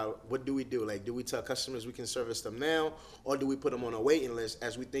figure out, what do we do? Like, do we tell customers we can service them now, or do we put them on a waiting list,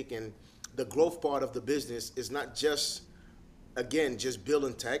 as we thinking the growth part of the business is not just, again, just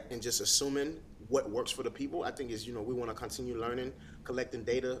building tech and just assuming what works for the people. I think is, we want to continue learning, collecting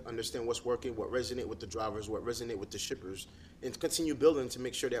data, understand what's working, what resonate with the drivers, what resonate with the shippers, and continue building to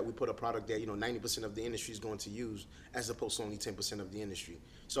make sure that we put a product that, 90% of the industry is going to use, as opposed to only 10% of the industry.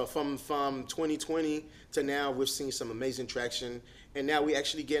 So from 2020 to now, we've seen some amazing traction, and now we're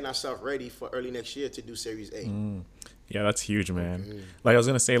actually getting ourselves ready for early next year to do Series A. Yeah, that's huge, man. Like I was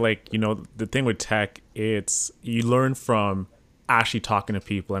going to say, like, the thing with tech, it's you learn from actually talking to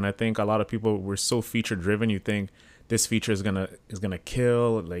people. And I think a lot of people were so feature driven. You think this feature is gonna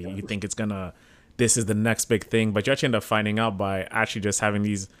kill. Like you think this is the next big thing. But you actually end up finding out by actually just having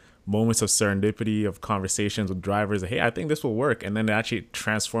these moments of serendipity, of conversations with drivers. That, hey, I think this will work. And then it actually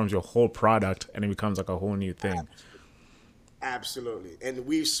transforms your whole product and it becomes like a whole new thing. Absolutely. And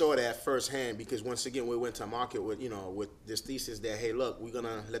we saw that firsthand, because once again, we went to market with, with this thesis that, hey, look, we're going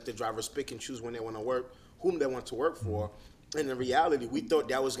to let the drivers pick and choose when they want to work, whom they want to work for. And in reality, we thought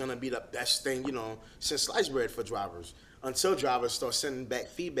that was going to be the best thing, since sliced bread for drivers, until drivers start sending back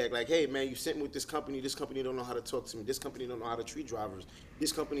feedback like, hey, man, you sent me with this company don't know how to talk to me. This company don't know how to treat drivers.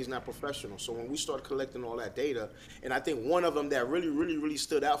 This company is not professional. So when we started collecting all that data, and I think one of them that really, really, really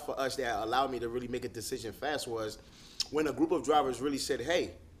stood out for us that allowed me to really make a decision fast was when a group of drivers really said,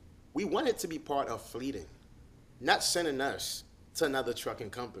 hey, we wanted to be part of fleeting, not sending us to another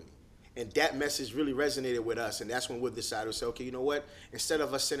trucking company. And that message really resonated with us. And that's when we decided to say, okay, you know what? Instead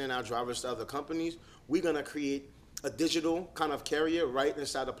of us sending our drivers to other companies, we're going to create a digital kind of carrier right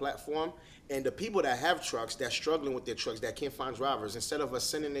inside the platform. And the people that have trucks, that's struggling with their trucks, that can't find drivers, instead of us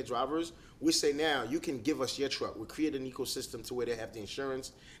sending their drivers, we say now, you can give us your truck. We create an ecosystem to where they have the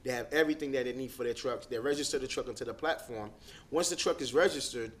insurance, they have everything that they need for their trucks. They register the truck into the platform. Once the truck is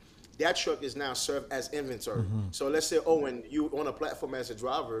registered, that truck is now served as inventory. So let's say, when you on a platform as a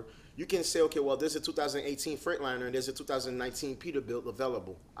driver, you can say, okay, well, there's a 2018 Freightliner and there's a 2019 Peterbilt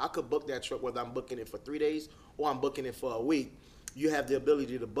available. I could book that truck whether I'm booking it for 3 days or I'm booking it for a week. you have the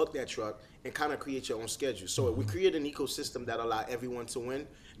ability to book that truck and kind of create your own schedule. So we create an ecosystem that allow everyone to win.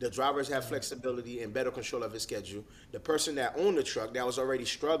 The drivers have flexibility and better control of his schedule. The person that owned the truck that was already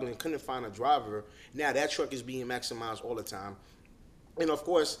struggling, couldn't find a driver, now that truck is being maximized all the time. And of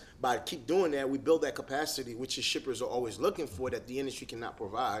course, by keep doing that, we build that capacity, which the shippers are always looking for, that the industry cannot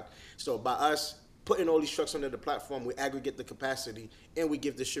provide. So by us putting all these trucks under the platform, we aggregate the capacity, and we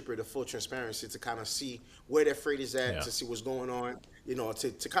give the shipper the full transparency to kind of see where their freight is at, to see what's going on, you know,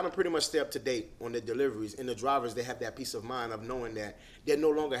 to kind of pretty much stay up to date on the deliveries. And the drivers, they have that peace of mind of knowing that they no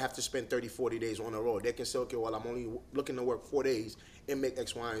longer have to spend 30, 40 days on the road. They can say, okay, well, I'm only looking to work 4 days and make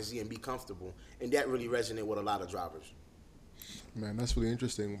X, Y, and Z and be comfortable. And that really resonates with a lot of drivers. Man, that's really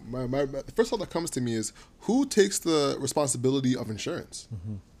interesting. The first thought that comes to me is, who takes the responsibility of insurance?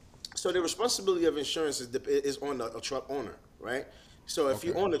 So the responsibility of insurance is on a truck owner, right? So if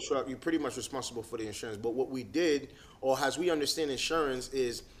you own the truck, you're pretty much responsible for the insurance. But what we did, or as we understand insurance,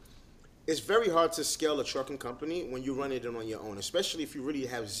 is it's very hard to scale a trucking company when you run it on your own, especially if you really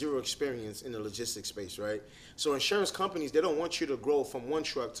have zero experience in the logistics space, right? So insurance companies, they don't want you to grow from 1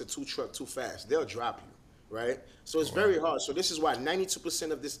 truck to 2 truck too fast. They'll drop you, right? So it's very hard. So this is why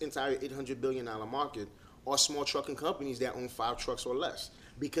 92% of this entire $800 billion market are small trucking companies that own 5 trucks or less.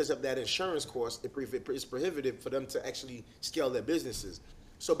 Because of that insurance cost, it's prohibitive for them to actually scale their businesses.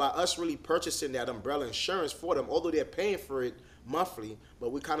 So by us really purchasing that umbrella insurance for them, although they're paying for it monthly,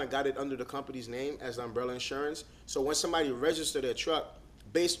 but we kind of got it under the company's name as umbrella insurance. So when somebody registers their truck,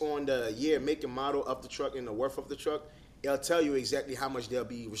 based on the year, make, and model of the truck and the worth of the truck, it'll tell you exactly how much they'll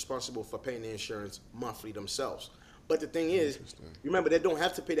be responsible for paying the insurance monthly themselves. But the thing is, remember, they don't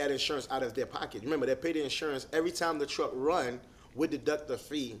have to pay that insurance out of their pocket. Remember, they pay the insurance every time the truck run. We deduct the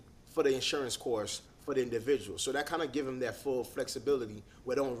fee for the insurance course for the individual. So that kind of give them that full flexibility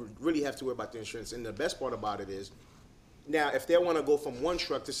where they don't really have to worry about the insurance. And the best part about it is, now if they want to go from 1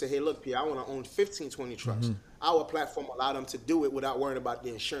 truck to say, hey, look, Pierre, I want to own 15, 20 trucks, our platform allow them to do it without worrying about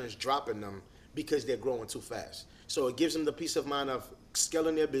the insurance dropping them because they're growing too fast. So it gives them the peace of mind of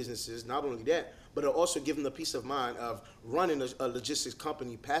scaling their businesses. Not only that, but it'll also give them the peace of mind of running a logistics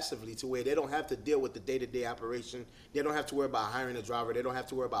company passively, to where they don't have to deal with the day-to-day operation. They don't have to worry about hiring a driver. They don't have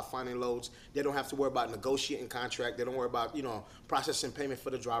to worry about finding loads. They don't have to worry about negotiating contract. They don't worry about, you know, processing payment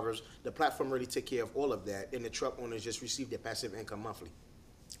for the drivers. The platform really take care of all of that, and the truck owners just receive their passive income monthly.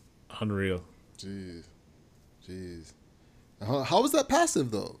 Unreal. Jeez. How is that passive,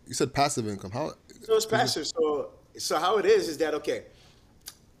 though? You said passive income. How? So it's passive. So how it is that, okay,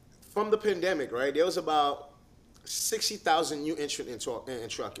 from the pandemic, right, there was about 60,000 new entrants in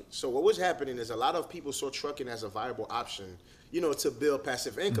trucking. So what was happening is a lot of people saw trucking as a viable option, you know, to build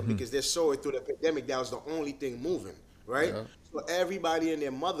passive income because they saw it through the pandemic. That was the only thing moving, right? Yeah. So everybody and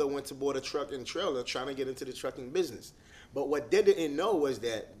their mother went to board a truck and trailer trying to get into the trucking business. But what they didn't know was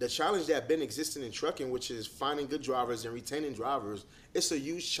that the challenge that been existing in trucking, which is finding good drivers and retaining drivers, it's a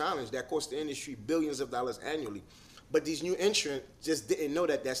huge challenge that costs the industry billions of dollars annually. But these new entrants just didn't know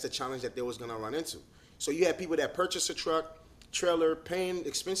that that's the challenge that they was going to run into. So you had people that purchase a truck, trailer, paying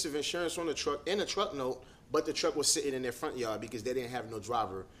expensive insurance on the truck and a truck note, but the truck was sitting in their front yard because they didn't have no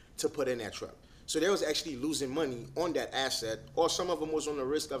driver to put in that truck. So they was actually losing money on that asset, or some of them was on the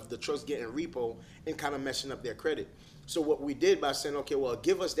risk of the trucks getting repo and kind of messing up their credit. So what we did by saying, okay, well,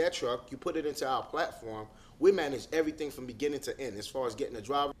 give us that truck, you put it into our platform, we manage everything from beginning to end as far as getting a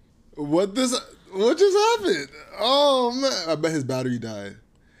driver. What just happened? Oh, man. I bet his battery died.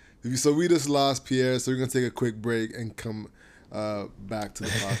 So we just lost Pierre, so we're going to take a quick break and come back to the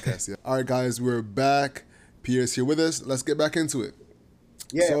podcast. Yeah. All right, guys, we're back. Pierre's here with us. Let's get back into it.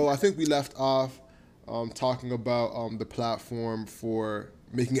 Yeah. So I think we left off talking about the platform for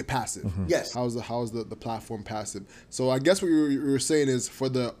making it passive. Yes. How's the platform passive? So I guess what you were saying is, for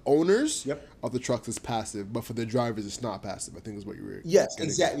the owners of the trucks it's passive, but for the drivers it's not passive, I think is what you were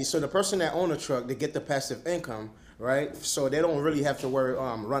exactly. So the person that own a truck, they get the passive income, right? So they don't really have to worry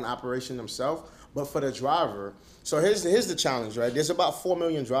run operation themselves. But for the driver, so here's the challenge, right? There's about 4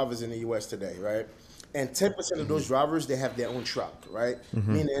 million drivers in the US today, right? And 10% of those drivers, they have their own truck, right?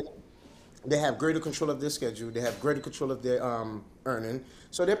 Meaning they have greater control of their schedule. They have greater control of their earning.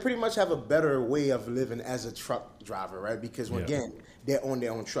 So they pretty much have a better way of living as a truck driver, right? Because, again, they own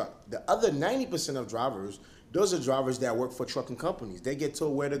their own truck. The other 90% of drivers, those are drivers that work for trucking companies. They get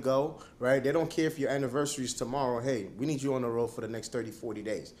told where to go, right? They don't care if your anniversary is tomorrow. Hey, we need you on the road for the next 30, 40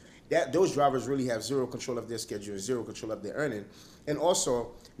 days. Those drivers really have zero control of their schedule and zero control of their earning. And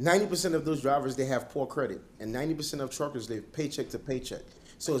also, 90% of those drivers, they have poor credit. And 90% of truckers live paycheck to paycheck.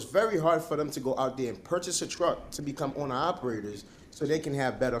 So it's very hard for them to go out there and purchase a truck to become owner-operators so they can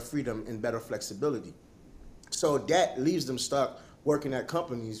have better freedom and better flexibility. So that leaves them stuck working at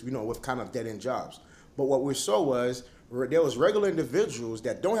companies, with kind of dead end jobs. But what we saw was there was regular individuals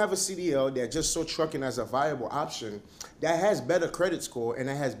that don't have a CDL that just saw trucking as a viable option that has better credit score and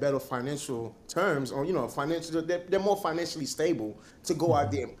that has better financial terms, or financial. They're more financially stable to go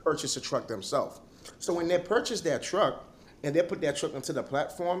out there and purchase a truck themselves. So when they purchase that truck and they put that truck onto the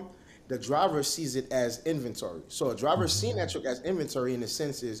platform, the driver sees it as inventory. So a driver seeing that truck as inventory in the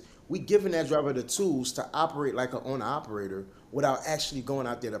sense is we giving that driver the tools to operate like an owner operator without actually going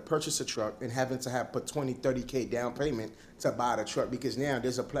out there to purchase a truck and having to have put 20, 30K down payment to buy the truck, because now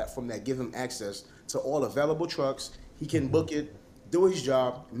there's a platform that give him access to all available trucks. He can book it, do his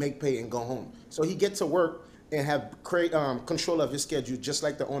job, make pay, and go home. So he get to work and have control of his schedule just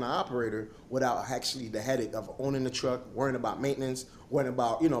like the owner operator without actually the headache of owning the truck, worrying about maintenance, worrying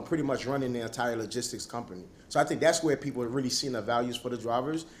about, pretty much running the entire logistics company. So I think that's where people are really seeing the values for the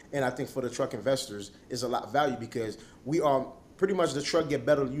drivers. And I think for the truck investors is a lot of value, because we are pretty much the truck get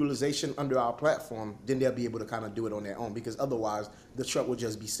better utilization under our platform, then they'll be able to kind of do it on their own, because otherwise the truck will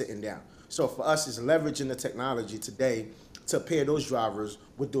just be sitting down. So for us, it's leveraging the technology today to pair those drivers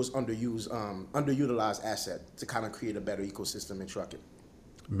with those underutilized asset to kind of create a better ecosystem in trucking.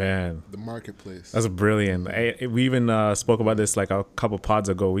 Man, the marketplace. That's brilliant. We even spoke about this like a couple pods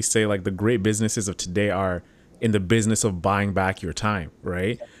ago. We say like the great businesses of today are in the business of buying back your time,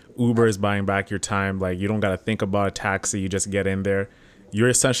 right? Uber is buying back your time. Like you don't got to think about a taxi. You just get in there. You're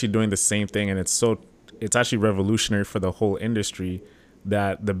essentially doing the same thing. And it's actually revolutionary for the whole industry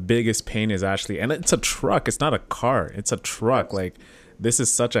that the biggest pain is actually, and it's a truck. It's not a car. It's a truck. Like this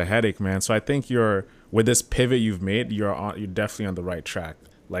is such a headache, man. So I think with this pivot you've made, you're definitely on the right track.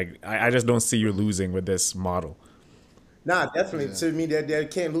 Like I just don't see you losing with this model. Nah, definitely. Yeah. To me, they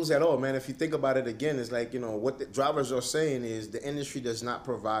can't lose at all, man. If you think about it again, it's like, what the drivers are saying is the industry does not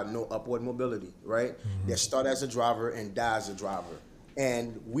provide no upward mobility, right? Mm-hmm. They start as a driver and die as a driver.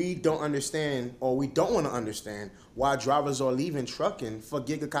 And we don't understand, or we don't want to understand, why drivers are leaving trucking for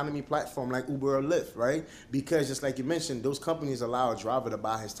gig economy platform like Uber or Lyft, right? Because just like you mentioned, those companies allow a driver to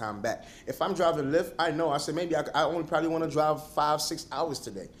buy his time back. If I'm driving Lyft, I said maybe I only probably want to drive 5-6 hours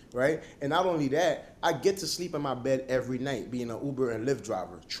today, right? And not only that, I get to sleep in my bed every night being an Uber and Lyft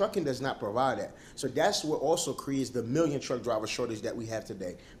driver. Trucking does not provide that. So that's what also creates the million truck driver shortage that we have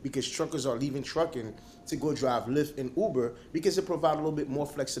today, because truckers are leaving trucking to go drive Lyft and Uber because it provides a little bit more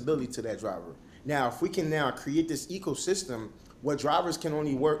flexibility to that driver. Now, if we can now create this ecosystem where drivers can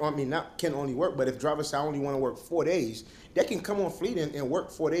only work, not can only work, but if drivers say I only want to work 4 days, they can come on Fleet and work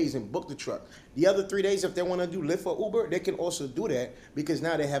 4 days and book the truck. The other 3 days, if they want to do Lyft or Uber, they can also do that, because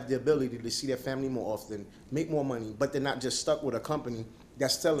now they have the ability to see their family more often, make more money, but they're not just stuck with a company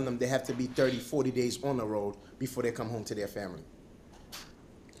that's telling them they have to be 30, 40 days on the road before they come home to their family.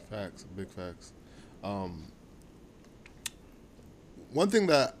 Facts, big facts. One thing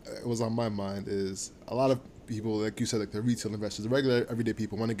that was on my mind is a lot of people, like you said, like the retail investors, the regular everyday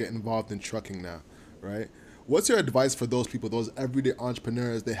people want to get involved in trucking now, right? What's your advice for those people, those everyday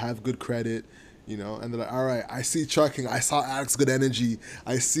entrepreneurs? They have good credit, and they're like, all right, I see trucking. I saw Alex Good Energy.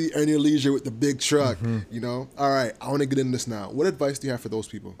 I see Earn Your Leisure with the big truck, All right, I want to get in this now. What advice do you have for those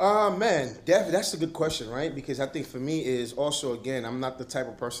people? Man, that's a good question, right? Because I think for me is also, again, I'm not the type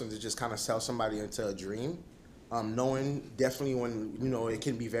of person to just kind of sell somebody into a dream. Knowing definitely when, it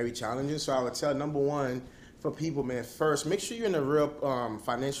can be very challenging. So I would tell, number one, for people, man, first, make sure you're in a real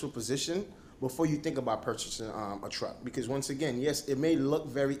financial position before you think about purchasing a truck. Because once again, yes, it may look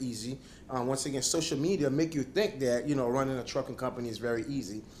very easy. Once again, social media make you think that, running a trucking company is very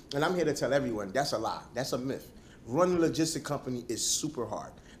easy. And I'm here to tell everyone, that's a lie. That's a myth. Running a logistic company is super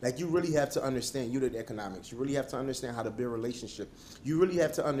hard. Like, you really have to understand unit economics. You really have to understand how to build relationship. You really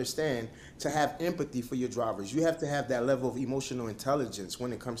have to understand to have empathy for your drivers. You have to have that level of emotional intelligence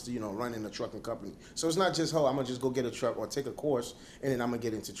when it comes to, running a trucking company. So it's not just, I'm going to just go get a truck or take a course and then I'm going to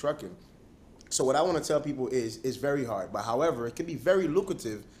get into trucking. So what I want to tell people is it's very hard. But however, it can be very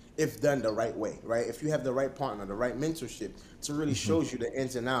lucrative if done the right way, right? If you have the right partner, the right mentorship to really shows you the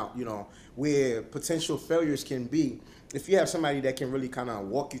ins and out, where potential failures can be. If you have somebody that can really kind of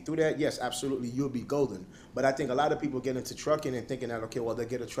walk you through that, yes, absolutely, you'll be golden. But I think a lot of people get into trucking and thinking that, okay, well, they'll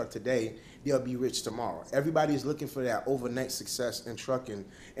get a truck today, they'll be rich tomorrow. Everybody's looking for that overnight success in trucking.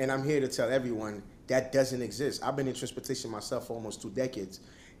 And I'm here to tell everyone that doesn't exist. I've been in transportation myself for almost 2 decades.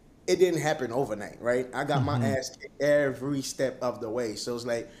 It didn't happen overnight, right? I got my ass kicked every step of the way. So it's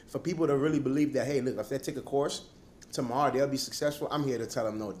like, for people to really believe that, hey, look, if they take a course, tomorrow they'll be successful, I'm here to tell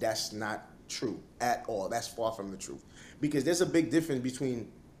them, no, that's not true at all. That's far from the truth. Because there's a big difference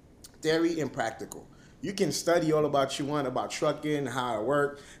between theory and practical. You can study all about you want about trucking, how it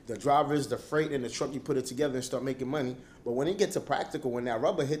works, the drivers, the freight, and the truck. You put it together and start making money. But when it gets to practical, when that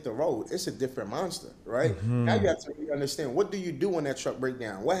rubber hit the road, it's a different monster, right? Now you have to really understand, what do you do when that truck break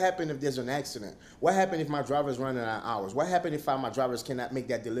down? What happened if there's an accident? What happened if my driver's running out of hours? What happened if my drivers cannot make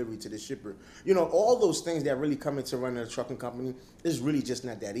that delivery to the shipper? You know, all those things that really come into running a trucking company is really just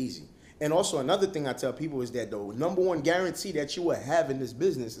not that easy. And also another thing I tell people is that the number one guarantee that you will have in this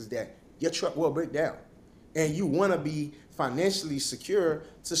business is that your truck will break down. And you want to be financially secure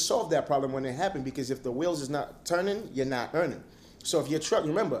to solve that problem when it happens, because if the wheels is not turning, you're not earning. So if your truck,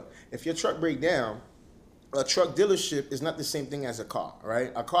 remember, if your truck break down, a truck dealership is not the same thing as a car,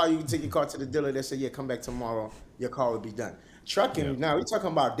 right? A car, you can take your car to the dealer, they say, yeah, come back tomorrow, your car will be done. Trucking, now we're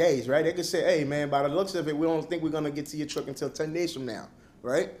talking about days, right? They could say, hey, man, by the looks of it, we don't think we're going to get to your truck until 10 days from now,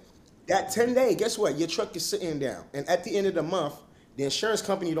 right? That 10 day, guess what? Your truck is sitting down. And at the end of the month, the insurance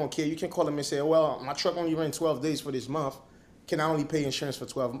company don't care. You can call them and say, well, my truck only ran 12 days for this month. Can I only pay insurance for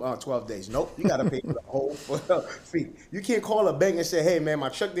 12 days? Nope. You got to pay for the whole fee. You can't call a bank and say, hey, man, my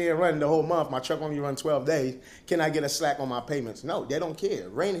truck didn't run the whole month. My truck only run 12 days. Can I get a slack on my payments? No, they don't care.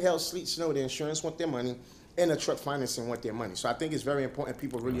 Rain, hail, sleet, snow, the insurance want their money, and the truck financing want their money. So I think it's very important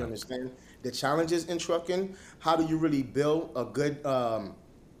people really understand the challenges in trucking. How do you really build a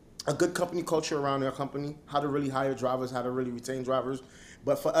good company culture around their company, how to really hire drivers, how to really retain drivers.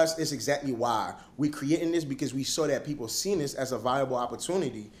 But for us, it's exactly why we're creating this, because we saw that people seen this as a viable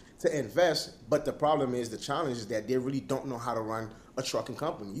opportunity to invest. But the problem is, the challenge is that they really don't know how to run a trucking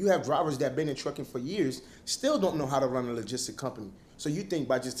company. You have drivers that have been in trucking for years, still don't know how to run a logistic company. So you think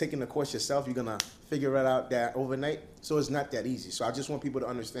by just taking the course yourself, you're gonna figure it out that overnight? So it's not that easy. So I just want people to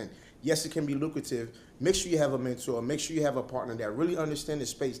understand, yes, it can be lucrative. Make sure you have a mentor. Make sure you have a partner that really understands the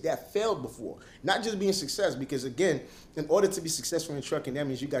space, that failed before. Not just being success, because again, in order to be successful in trucking, that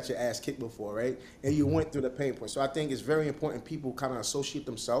means you got your ass kicked before, right? And you went through the pain point. So I think it's very important people kind of associate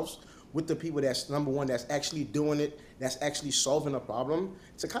themselves with the people that's, number one, that's actually doing it, that's actually solving a problem,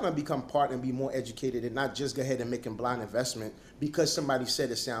 to kind of become part and be more educated, and not just go ahead and making blind investment because somebody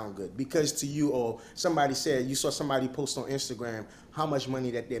said it sound good, because to you, or somebody said, you saw somebody post on Instagram how much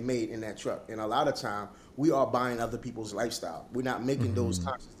money that they made in that truck. And a lot of time we are buying other people's lifestyle. We're not making those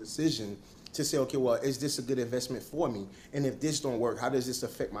conscious decisions to say, okay, well, is this a good investment for me? And if this don't work, how does this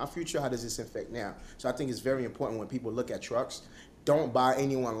affect my future? How does this affect now? So I think it's very important when people look at trucks, don't buy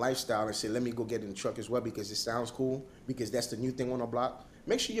anyone lifestyle and say, let me go get in the truck as well because it sounds cool, because that's the new thing on the block.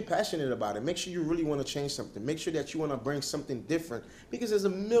 Make sure you're passionate about it. Make sure you really want to change something. Make sure that you want to bring something different, because there's a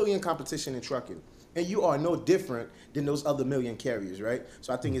million competition in trucking. And you are no different than those other million carriers, right?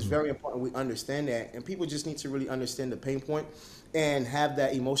 So I think it's very important we understand that. And people just need to really understand the pain point and have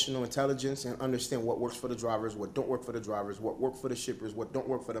that emotional intelligence and understand what works for the drivers, what don't work for the drivers, what work for the shippers, what don't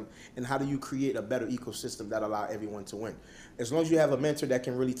work for them, and how do you create a better ecosystem that allow everyone to win. As long as you have a mentor that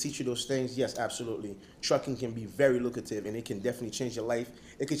can really teach you those things, yes, absolutely. Trucking can be very lucrative, and it can definitely change your life.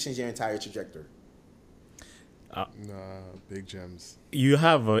 It can change your entire trajectory. Big gems. You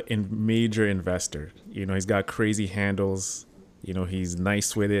have a major investor. You know, he's got crazy handles. You know, he's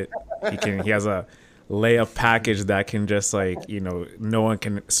nice with it. He has a layup package that can just like, you know, no one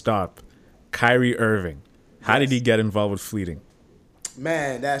can stop. Kyrie Irving. How did he get involved with Fleeting?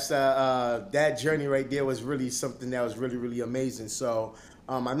 Man, that's that journey right there was really something that was really, really amazing. So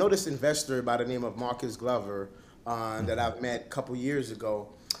I know this investor by the name of Marcus Glover that I've met a couple years ago.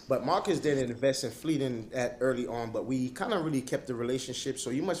 But Marcus didn't invest in Fleeting at early on, but we kind of really kept the relationship. So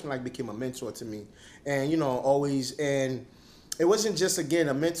you much like became a mentor to me. And, you know, always, and it wasn't just, again,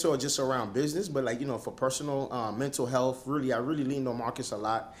 a mentor just around business, but like, you know, for personal mental health, really, I really leaned on Marcus a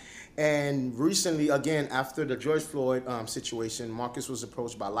lot. And recently, again, after the George Floyd situation, Marcus was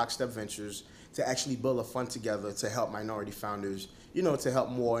approached by Lockstep Ventures to actually build a fund together to help minority founders, you know, to help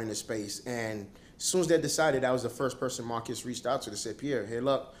more in the space. And as soon as they decided, I was the first person Marcus reached out to say, Pierre, hey,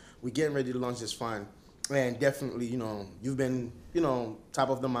 look, we're getting ready to launch this fund. And definitely, you know, you've been, you know, top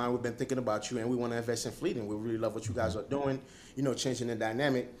of the mind. We've been thinking about you, and we want to invest in Fleeting. We really love what you guys are doing, you know, changing the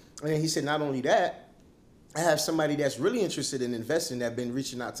dynamic. And then he said, not only that, I have somebody that's really interested in investing that been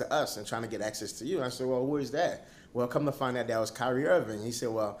reaching out to us and trying to get access to you. And I said, well, who is that? Well, come to find out that was Kyrie Irving. He said,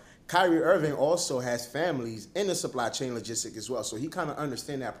 well, Kyrie Irving also has families in the supply chain logistics as well. So he kind of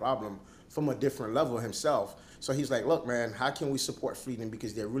understands that problem from a different level himself. So he's like, look, man, how can we support Fleeting?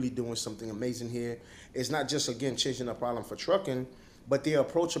 Because they're really doing something amazing here. It's not just, again, changing the problem for trucking, but their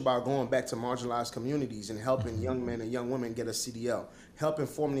approach about going back to marginalized communities and helping young men and young women get a CDL, helping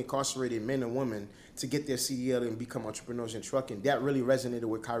formerly incarcerated men and women to get their CDL and become entrepreneurs in trucking. That really resonated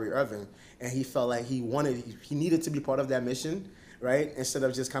with Kyrie Irving, and he felt like he needed to be part of that mission. right? Instead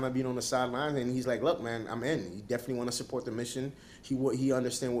of just kind of being on the sidelines. And he's like, look, man, I'm in. You definitely want to support the mission. He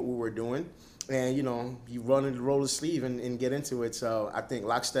understand what we were doing. And, you know, he wanted to roll his sleeve and get into it. So I think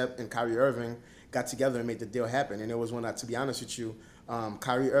Lockstep and Kyrie Irving got together and made the deal happen. And it was when, to be honest with you,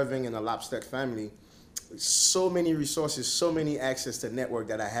 Kyrie Irving and the Lockstep family, so many resources, so many access to network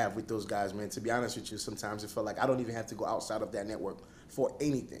that I have with those guys, man. To be honest with you, sometimes it felt like I don't even have to go outside of that network for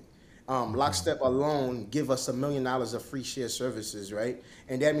anything. Lockstep alone give us $1 million of free shared services, right?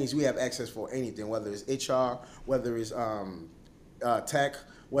 And that means we have access for anything, whether it's HR, whether it's tech,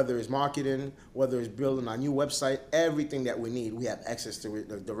 whether it's marketing, whether it's building our new website, everything that we need, we have access to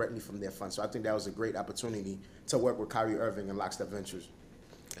it directly from their fund. So I think that was a great opportunity to work with Kyrie Irving and Lockstep Ventures.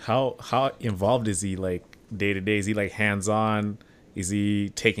 How involved is he, like, day to day? Is he like hands on? Is he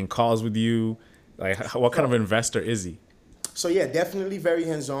taking calls with you? Like, what kind of investor is he? So yeah, definitely very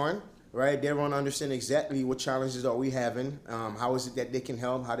hands on. Right, they want to understand exactly what challenges are we having. How is it that they can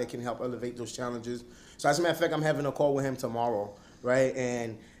help? How they can help elevate those challenges. So as a matter of fact, I'm having a call with him tomorrow. Right,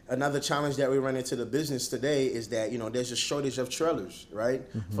 and another challenge that we run into the business today is that, you know, there's a shortage of trailers, right,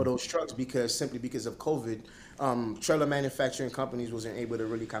 for those trucks simply because of COVID. Trailer manufacturing companies wasn't able to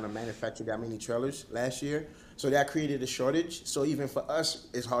really kind of manufacture that many trailers last year. So that created a shortage. So even for us,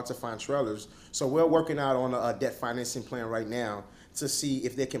 it's hard to find trailers. So we're working out on a debt financing plan right now to see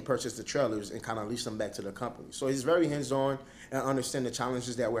if they can purchase the trailers and kind of lease them back to the company. So he's very hands-on and understand the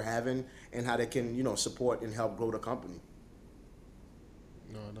challenges that we're having and how they can, you know, support and help grow the company.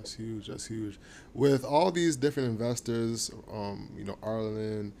 No, that's huge. That's huge. With all these different investors, you know,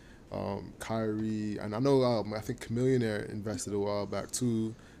 Arlen, Kyrie, and I know I think Chamillionaire invested a while back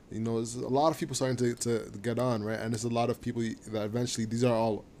too. You know, there's a lot of people starting to get on, right? And there's a lot of people that eventually, these are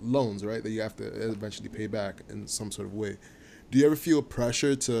all loans, right, that you have to eventually pay back in some sort of way. Do you ever feel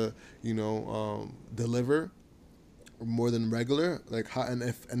pressure to, you know, deliver more than regular? Like, how, and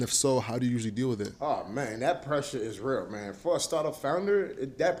if so, how do you usually deal with it? Oh man, that pressure is real, man. For a startup founder,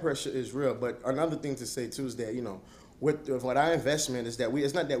 that pressure is real. But another thing to say too is that, you know, with what our investment is that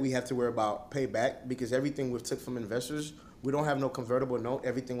it's not that we have to worry about payback, because everything we've took from investors, we don't have no convertible note.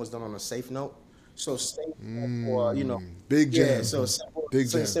 Everything was done on a safe note. So safe for, you know, big jam. Yeah, so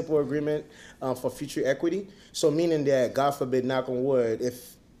simple agreement for future equity. So meaning that, God forbid, knock on wood,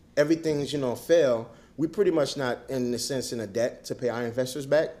 if everything's, you know, fail, we pretty much not in a sense in a debt to pay our investors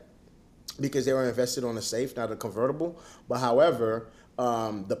back, because they were invested on a safe, not a convertible. But however,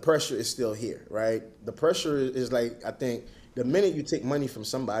 the pressure is still here, right? The pressure is like, I think the minute you take money from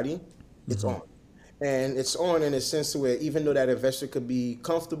somebody, it's on. And it's on in a sense to where even though that investor could be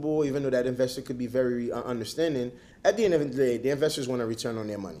comfortable, even though that investor could be very understanding, at the end of the day, the investors want a return on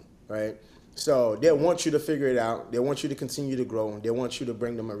their money, right? So they want you to figure it out. They want you to continue to grow. They want you to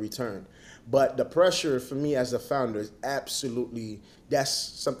bring them a return. But the pressure for me as a founder is absolutely, that's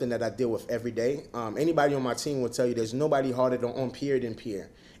something that I deal with every day. Anybody on my team will tell you there's nobody harder on Pierre than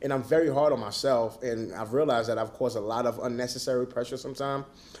Pierre. And I'm very hard on myself, and I've realized that I've caused a lot of unnecessary pressure sometimes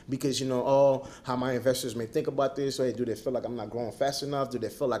because, you know, how my investors may think about this, or do they feel like I'm not growing fast enough? Do they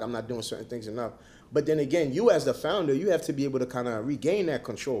feel like I'm not doing certain things enough? But then again, you as the founder, you have to be able to kind of regain that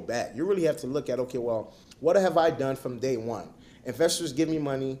control back. You really have to look at, okay, well, what have I done from day one? Investors give me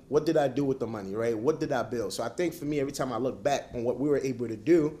money. What did I do with the money, right? What did I build? So I think for me, every time I look back on what we were able to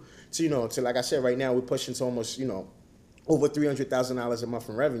do, to, you know, to, like I said, right now we're pushing to almost, you know, over $300,000 a month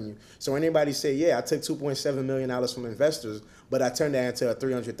in revenue. So anybody say, yeah, I took $2.7 million from investors, but I turned that into a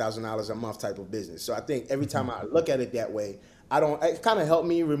 $300,000 a month type of business. So I think every time I look at it that way, it kind of helped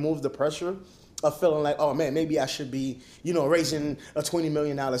me remove the pressure of feeling like, oh man, maybe I should be, you know, raising a $20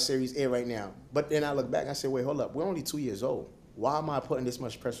 million Series A right now. But then I look back and I say, wait, hold up, we're only 2 years old. Why am I putting this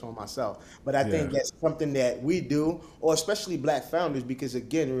much pressure on myself? But I think that's something that we do, or especially Black founders, because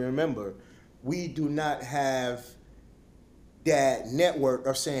again, remember, we do not have that network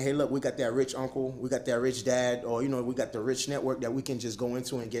of saying, hey, look, we got that rich uncle, we got that rich dad, or, you know, we got the rich network that we can just go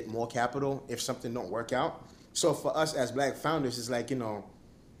into and get more capital if something don't work out. So for us as Black founders, it's like, you know,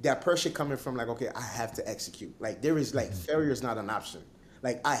 that pressure coming from like, okay, I have to execute. Like there is like, failure is not an option.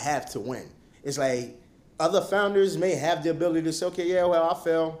 Like I have to win. It's like other founders may have the ability to say, okay, yeah, well, I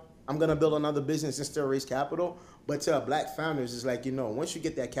fail. I'm going to build another business and still raise capital. But to Black founders, it's like, you know, once you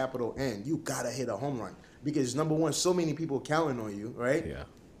get that capital in, you got to hit a home run. Because number one, so many people counting on you, right? Yeah.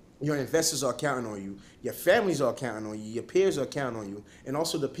 Your investors are counting on you. Your families are counting on you. Your peers are counting on you. And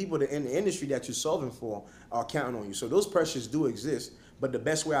also the people that in the industry that you're solving for are counting on you. So those pressures do exist. But the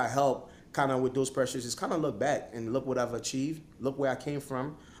best way I help kind of with those pressures is kind of look back and look what I've achieved. Look where I came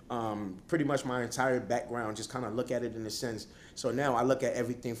from. Pretty much my entire background, just kind of look at it in a sense. So now I look at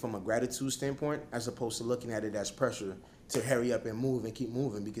everything from a gratitude standpoint as opposed to looking at it as pressure to hurry up and move and keep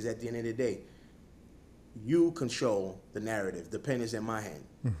moving, because at the end of the day, you control the narrative. The pen is in my hand,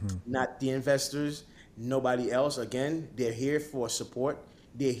 not the investors, nobody else. Again, they're here for support.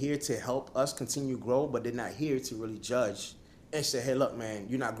 They're here to help us continue grow, but they're not here to really judge and say, hey, look, man,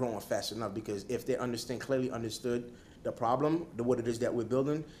 you're not growing fast enough. Because if they clearly understood the problem, what it is that we're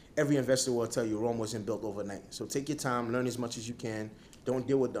building, every investor will tell you Rome wasn't built overnight. So take your time, learn as much as you can. Don't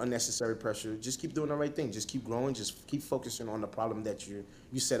deal with the unnecessary pressure. Just keep doing the right thing. Just keep growing. Just keep focusing on the problem that you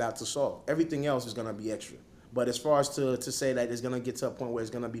set out to solve. Everything else is going to be extra. But as far as to say that it's going to get to a point where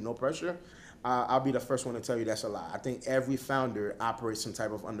it's going to be no pressure, I'll be the first one to tell you that's a lie. I think every founder operates some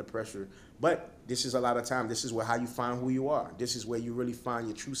type of under pressure. But this is a lot of time. This is how you find who you are. This is where you really find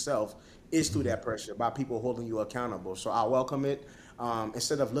your true self, is through that pressure, by people holding you accountable. So I welcome it.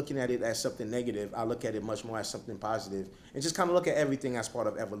 Instead of looking at it as something negative, I look at it much more as something positive, and just kind of look at everything as part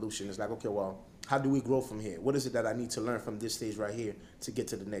of evolution. It's like, okay, well, how do we grow from here? What is it that I need to learn from this stage right here to get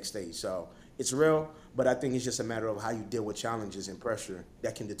to the next stage? So it's real, but I think it's just a matter of how you deal with challenges and pressure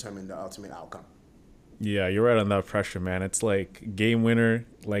that can determine the ultimate outcome. Yeah, you're right on that pressure, man. It's like game winner,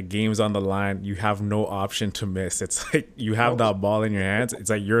 like games on the line. You have no option to miss. It's like you have that ball in your hands.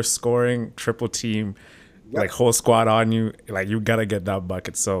 It's like you're scoring, triple team, like whole squad on you. Like you gotta get that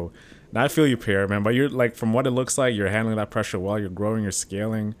bucket. So I feel you, Pierre, man. But you're like, from what it looks like, you're handling that pressure well. You're growing, you're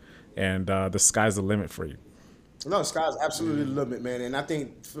scaling, and the sky's the limit for you. No, the sky's absolutely the limit, man. And I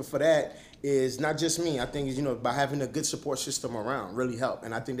think for that is not just me. I think, by having a good support system around really help.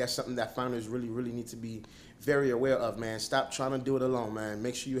 And I think that's something that founders really, really need to be very aware of, man. Stop trying to do it alone, man.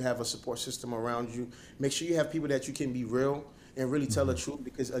 Make sure you have a support system around you. Make sure you have people that you can be real and really tell the truth.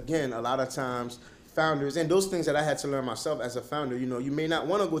 Because, again, a lot of times founders, and those things that I had to learn myself as a founder, you may not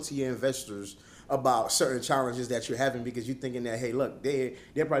want to go to your investors about certain challenges that you're having, because you're thinking that, hey, look,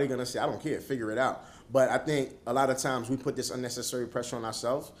 they're probably going to say, I don't care, figure it out. But I think a lot of times we put this unnecessary pressure on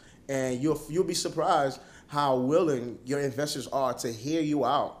ourselves, and you'll be surprised how willing your investors are to hear you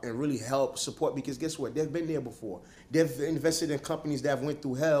out and really help support, because guess what? They've been there before. They've invested in companies that went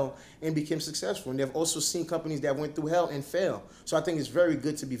through hell and became successful. And they've also seen companies that went through hell and fail. So I think it's very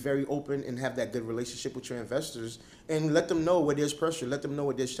good to be very open and have that good relationship with your investors and let them know where there's pressure, let them know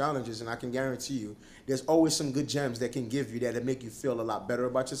where there's challenges. And I can guarantee you, there's always some good gems that can give you that make you feel a lot better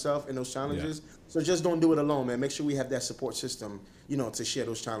about yourself in those challenges. Yeah. So just don't do it alone, man. Make sure we have that support system, to share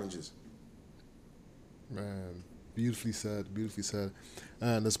those challenges. Man, beautifully said, beautifully said.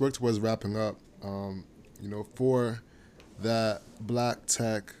 And let's work towards wrapping up. For that black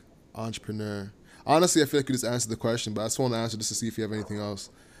tech entrepreneur, honestly, I feel like you just answered the question, but I just want to answer just to see if you have anything else.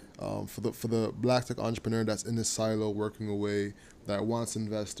 For the black tech entrepreneur that's in this silo working away, that wants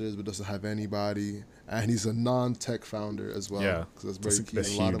investors but doesn't have anybody, and he's a non-tech founder as well. Yeah, because that's very key.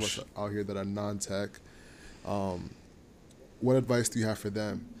 That's a lot of us out here that are non-tech. What advice do you have for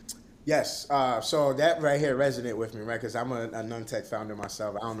them? Yes, so that right here resonated with me, right? Because I'm a non-tech founder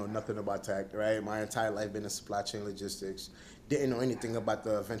myself. I don't know nothing about tech, right? My entire life been in supply chain logistics. Didn't know anything about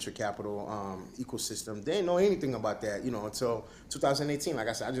the venture capital ecosystem. Didn't know anything about that, until 2018. Like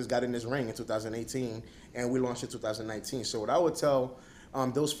I said, I just got in this ring in 2018, and we launched in 2019. So what I would tell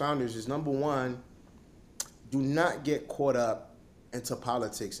those founders is, number one, do not get caught up into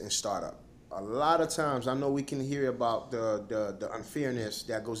politics and startup. A lot of times, I know we can hear about the unfairness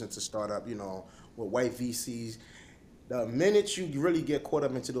that goes into startup, with white VCs. The minute you really get caught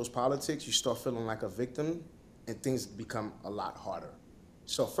up into those politics, you start feeling like a victim, and things become a lot harder.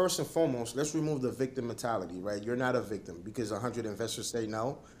 So first and foremost, let's remove the victim mentality, right? You're not a victim because 100 investors say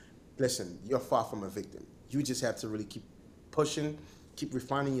no. Listen, you're far from a victim. You just have to really keep pushing, keep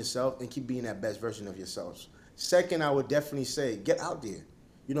refining yourself, and keep being that best version of yourselves. Second, I would definitely say, get out there.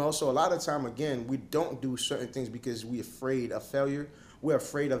 So a lot of time, again, we don't do certain things because we're afraid of failure. We're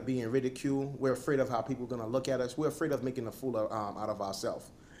afraid of being ridiculed. We're afraid of how people are going to look at us. We're afraid of making a fool out of ourselves.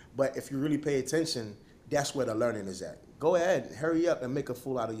 But if you really pay attention, that's where the learning is at. Go ahead, hurry up and make a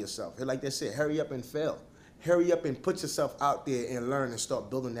fool out of yourself. Like they said, hurry up and fail. Hurry up and put yourself out there and learn and start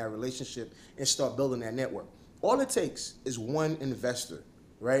building that relationship and start building that network. All it takes is one investor,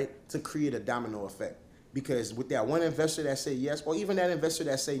 right, to create a domino effect. Because with that one investor that say yes, or even that investor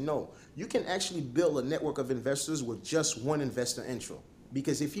that say no, you can actually build a network of investors with just one investor intro.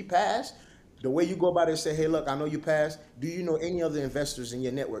 Because if he passed, the way you go about it is say, hey, look, I know you passed. Do you know any other investors in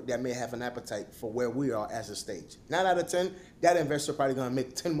your network that may have an appetite for where we are as a stage? 9 out of 10, that investor probably going to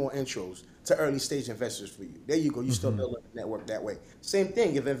make 10 more intros to early stage investors for you. There you go. You still build a network that way. Same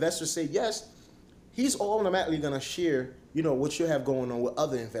thing. If investors say yes, he's automatically going to share, what you have going on with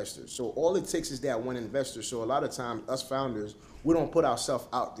other investors. So all it takes is that one investor. So a lot of times, us founders, we don't put ourselves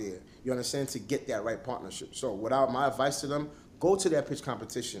out there, you understand, to get that right partnership. So without my advice to them, go to that pitch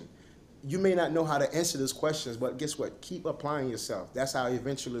competition. You may not know how to answer those questions, but guess what? Keep applying yourself. That's how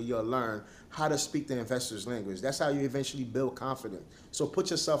eventually you'll learn how to speak the investor's language. That's how you eventually build confidence. So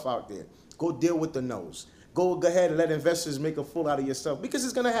put yourself out there. Go deal with the no's. Go ahead and let investors make a fool out of yourself, because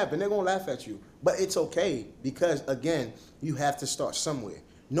it's going to happen. They're going to laugh at you. But it's okay, because, again, you have to start somewhere.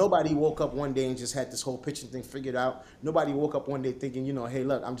 Nobody woke up one day and just had this whole pitching thing figured out. Nobody woke up one day thinking, hey,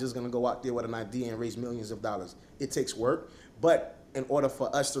 look, I'm just going to go out there with an idea and raise millions of dollars. It takes work. But in order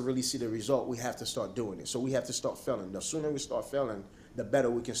for us to really see the result, we have to start doing it. So we have to start failing. The sooner we start failing, the better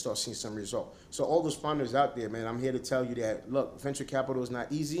we can start seeing some result. So all those founders out there, man, I'm here to tell you that, look, venture capital is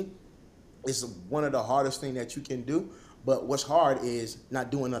not easy. It's one of the hardest things that you can do. But what's hard is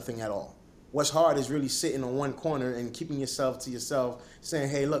not doing nothing at all. What's hard is really sitting on one corner and keeping yourself to yourself, saying,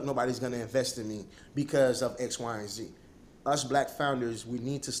 hey, look, nobody's going to invest in me because of X, Y, and Z. Us black founders, we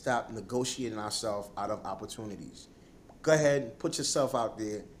need to stop negotiating ourselves out of opportunities. Go ahead, put yourself out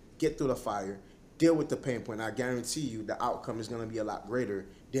there, get through the fire, deal with the pain point. I guarantee you the outcome is going to be a lot greater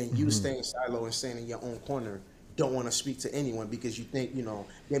than you staying silo and staying in your own corner, don't want to speak to anyone because you think,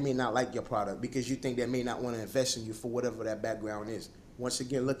 they may not like your product, because you think they may not want to invest in you for whatever that background is. Once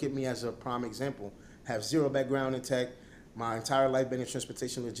again, look at me as a prime example. Have zero background in tech. My entire life been in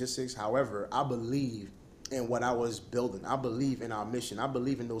transportation logistics. However, I believe in what I was building. I believe in our mission. I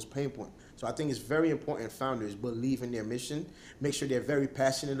believe in those pain points. So I think it's very important founders believe in their mission, make sure they're very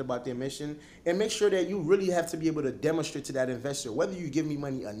passionate about their mission, and make sure that you really have to be able to demonstrate to that investor, whether you give me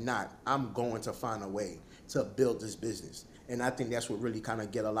money or not, I'm going to find a way to build this business. And I think that's what really kind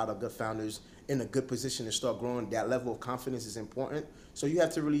of get a lot of good founders in a good position to start growing. That level of confidence is important. So you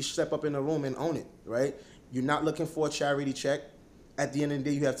have to really step up in the room and own it, right? You're not looking for a charity check. At the end of the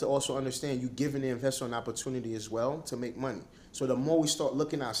day, you have to also understand you're giving the investor an opportunity as well to make money. So the more we start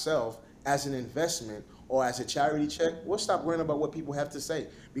looking at ourselves as an investment or as a charity check, we'll stop worrying about what people have to say.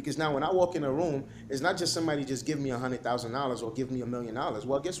 Because now when I walk in a room, it's not just somebody just give me $100,000 or give me $1 million.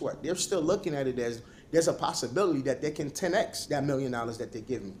 Well, guess what? They're still looking at it as there's a possibility that they can 10x that $1 million that they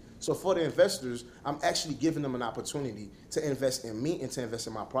give me. So for the investors, I'm actually giving them an opportunity to invest in me and to invest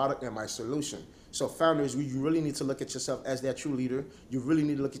in my product and my solution. So founders, you really need to look at yourself as that true leader. You really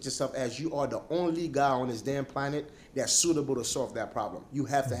need to look at yourself as you are the only guy on this damn planet that's suitable to solve that problem. You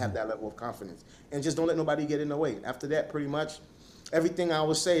have to have that level of confidence. And just don't let nobody get in the way. After that, pretty much, everything I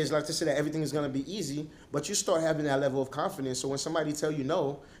would say is like to say that everything is going to be easy, but you start having that level of confidence. So when somebody tell you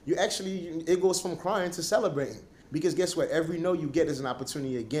no, it goes from crying to celebrating. Because guess what? Every no you get is an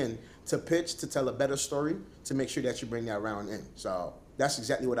opportunity again to pitch, to tell a better story, to make sure that you bring that round in. So that's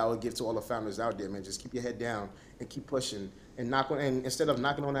exactly what I would give to all the founders out there, man. Just keep your head down and keep pushing and and instead of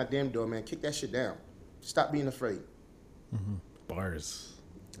knocking on that damn door, man, kick that shit down. Stop being afraid. Bars.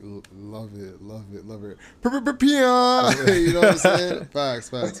 Love it. You know what I'm saying?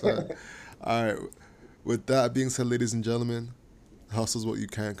 Facts. All right. With that being said, ladies and gentlemen, hustle is what you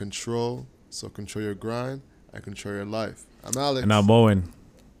can't control. So control your grind and control your life. I'm Alex. And I'm Owen.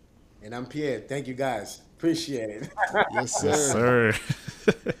 And I'm Pierre. Thank you, guys. Appreciate it. Yes, sir. Yes, sir.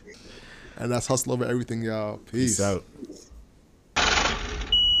 And that's Hustle Over Everything, y'all. Peace out.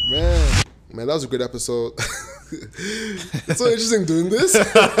 Man, that was a good episode. It's so interesting doing this. It's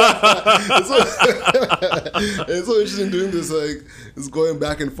so interesting doing this. Like, it's going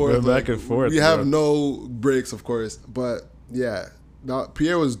back and forth. Back and forth. We have no breaks, of course. But yeah,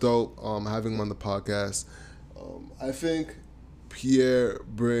 Pierre was dope. Having him on the podcast. I think Pierre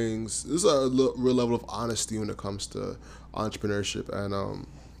brings this is a real level of honesty when it comes to entrepreneurship, and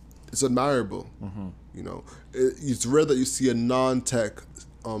it's admirable. Mm-hmm. You know, it's rare that you see a non-tech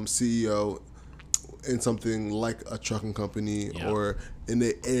CEO in something like a trucking company or in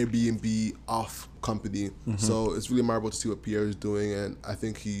an Airbnb off company. Mm-hmm. So it's really admirable to see what Pierre is doing, and I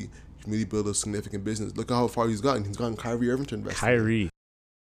think he can really build a significant business. Look at how far he's gotten. He's gotten Kyrie Irving to invest. Kyrie.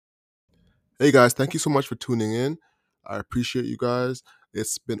 Hey guys, thank you so much for tuning in. I appreciate you guys.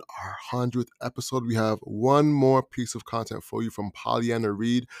 It's been our 100th episode. We have one more piece of content for you from Pollyanna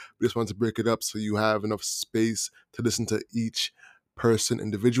Reed. We just wanted to break it up so you have enough space to listen to each person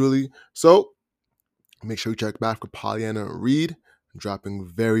individually. So make sure you check back for Pollyanna Reed, dropping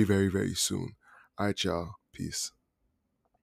very, very, very soon. All right, y'all. Peace.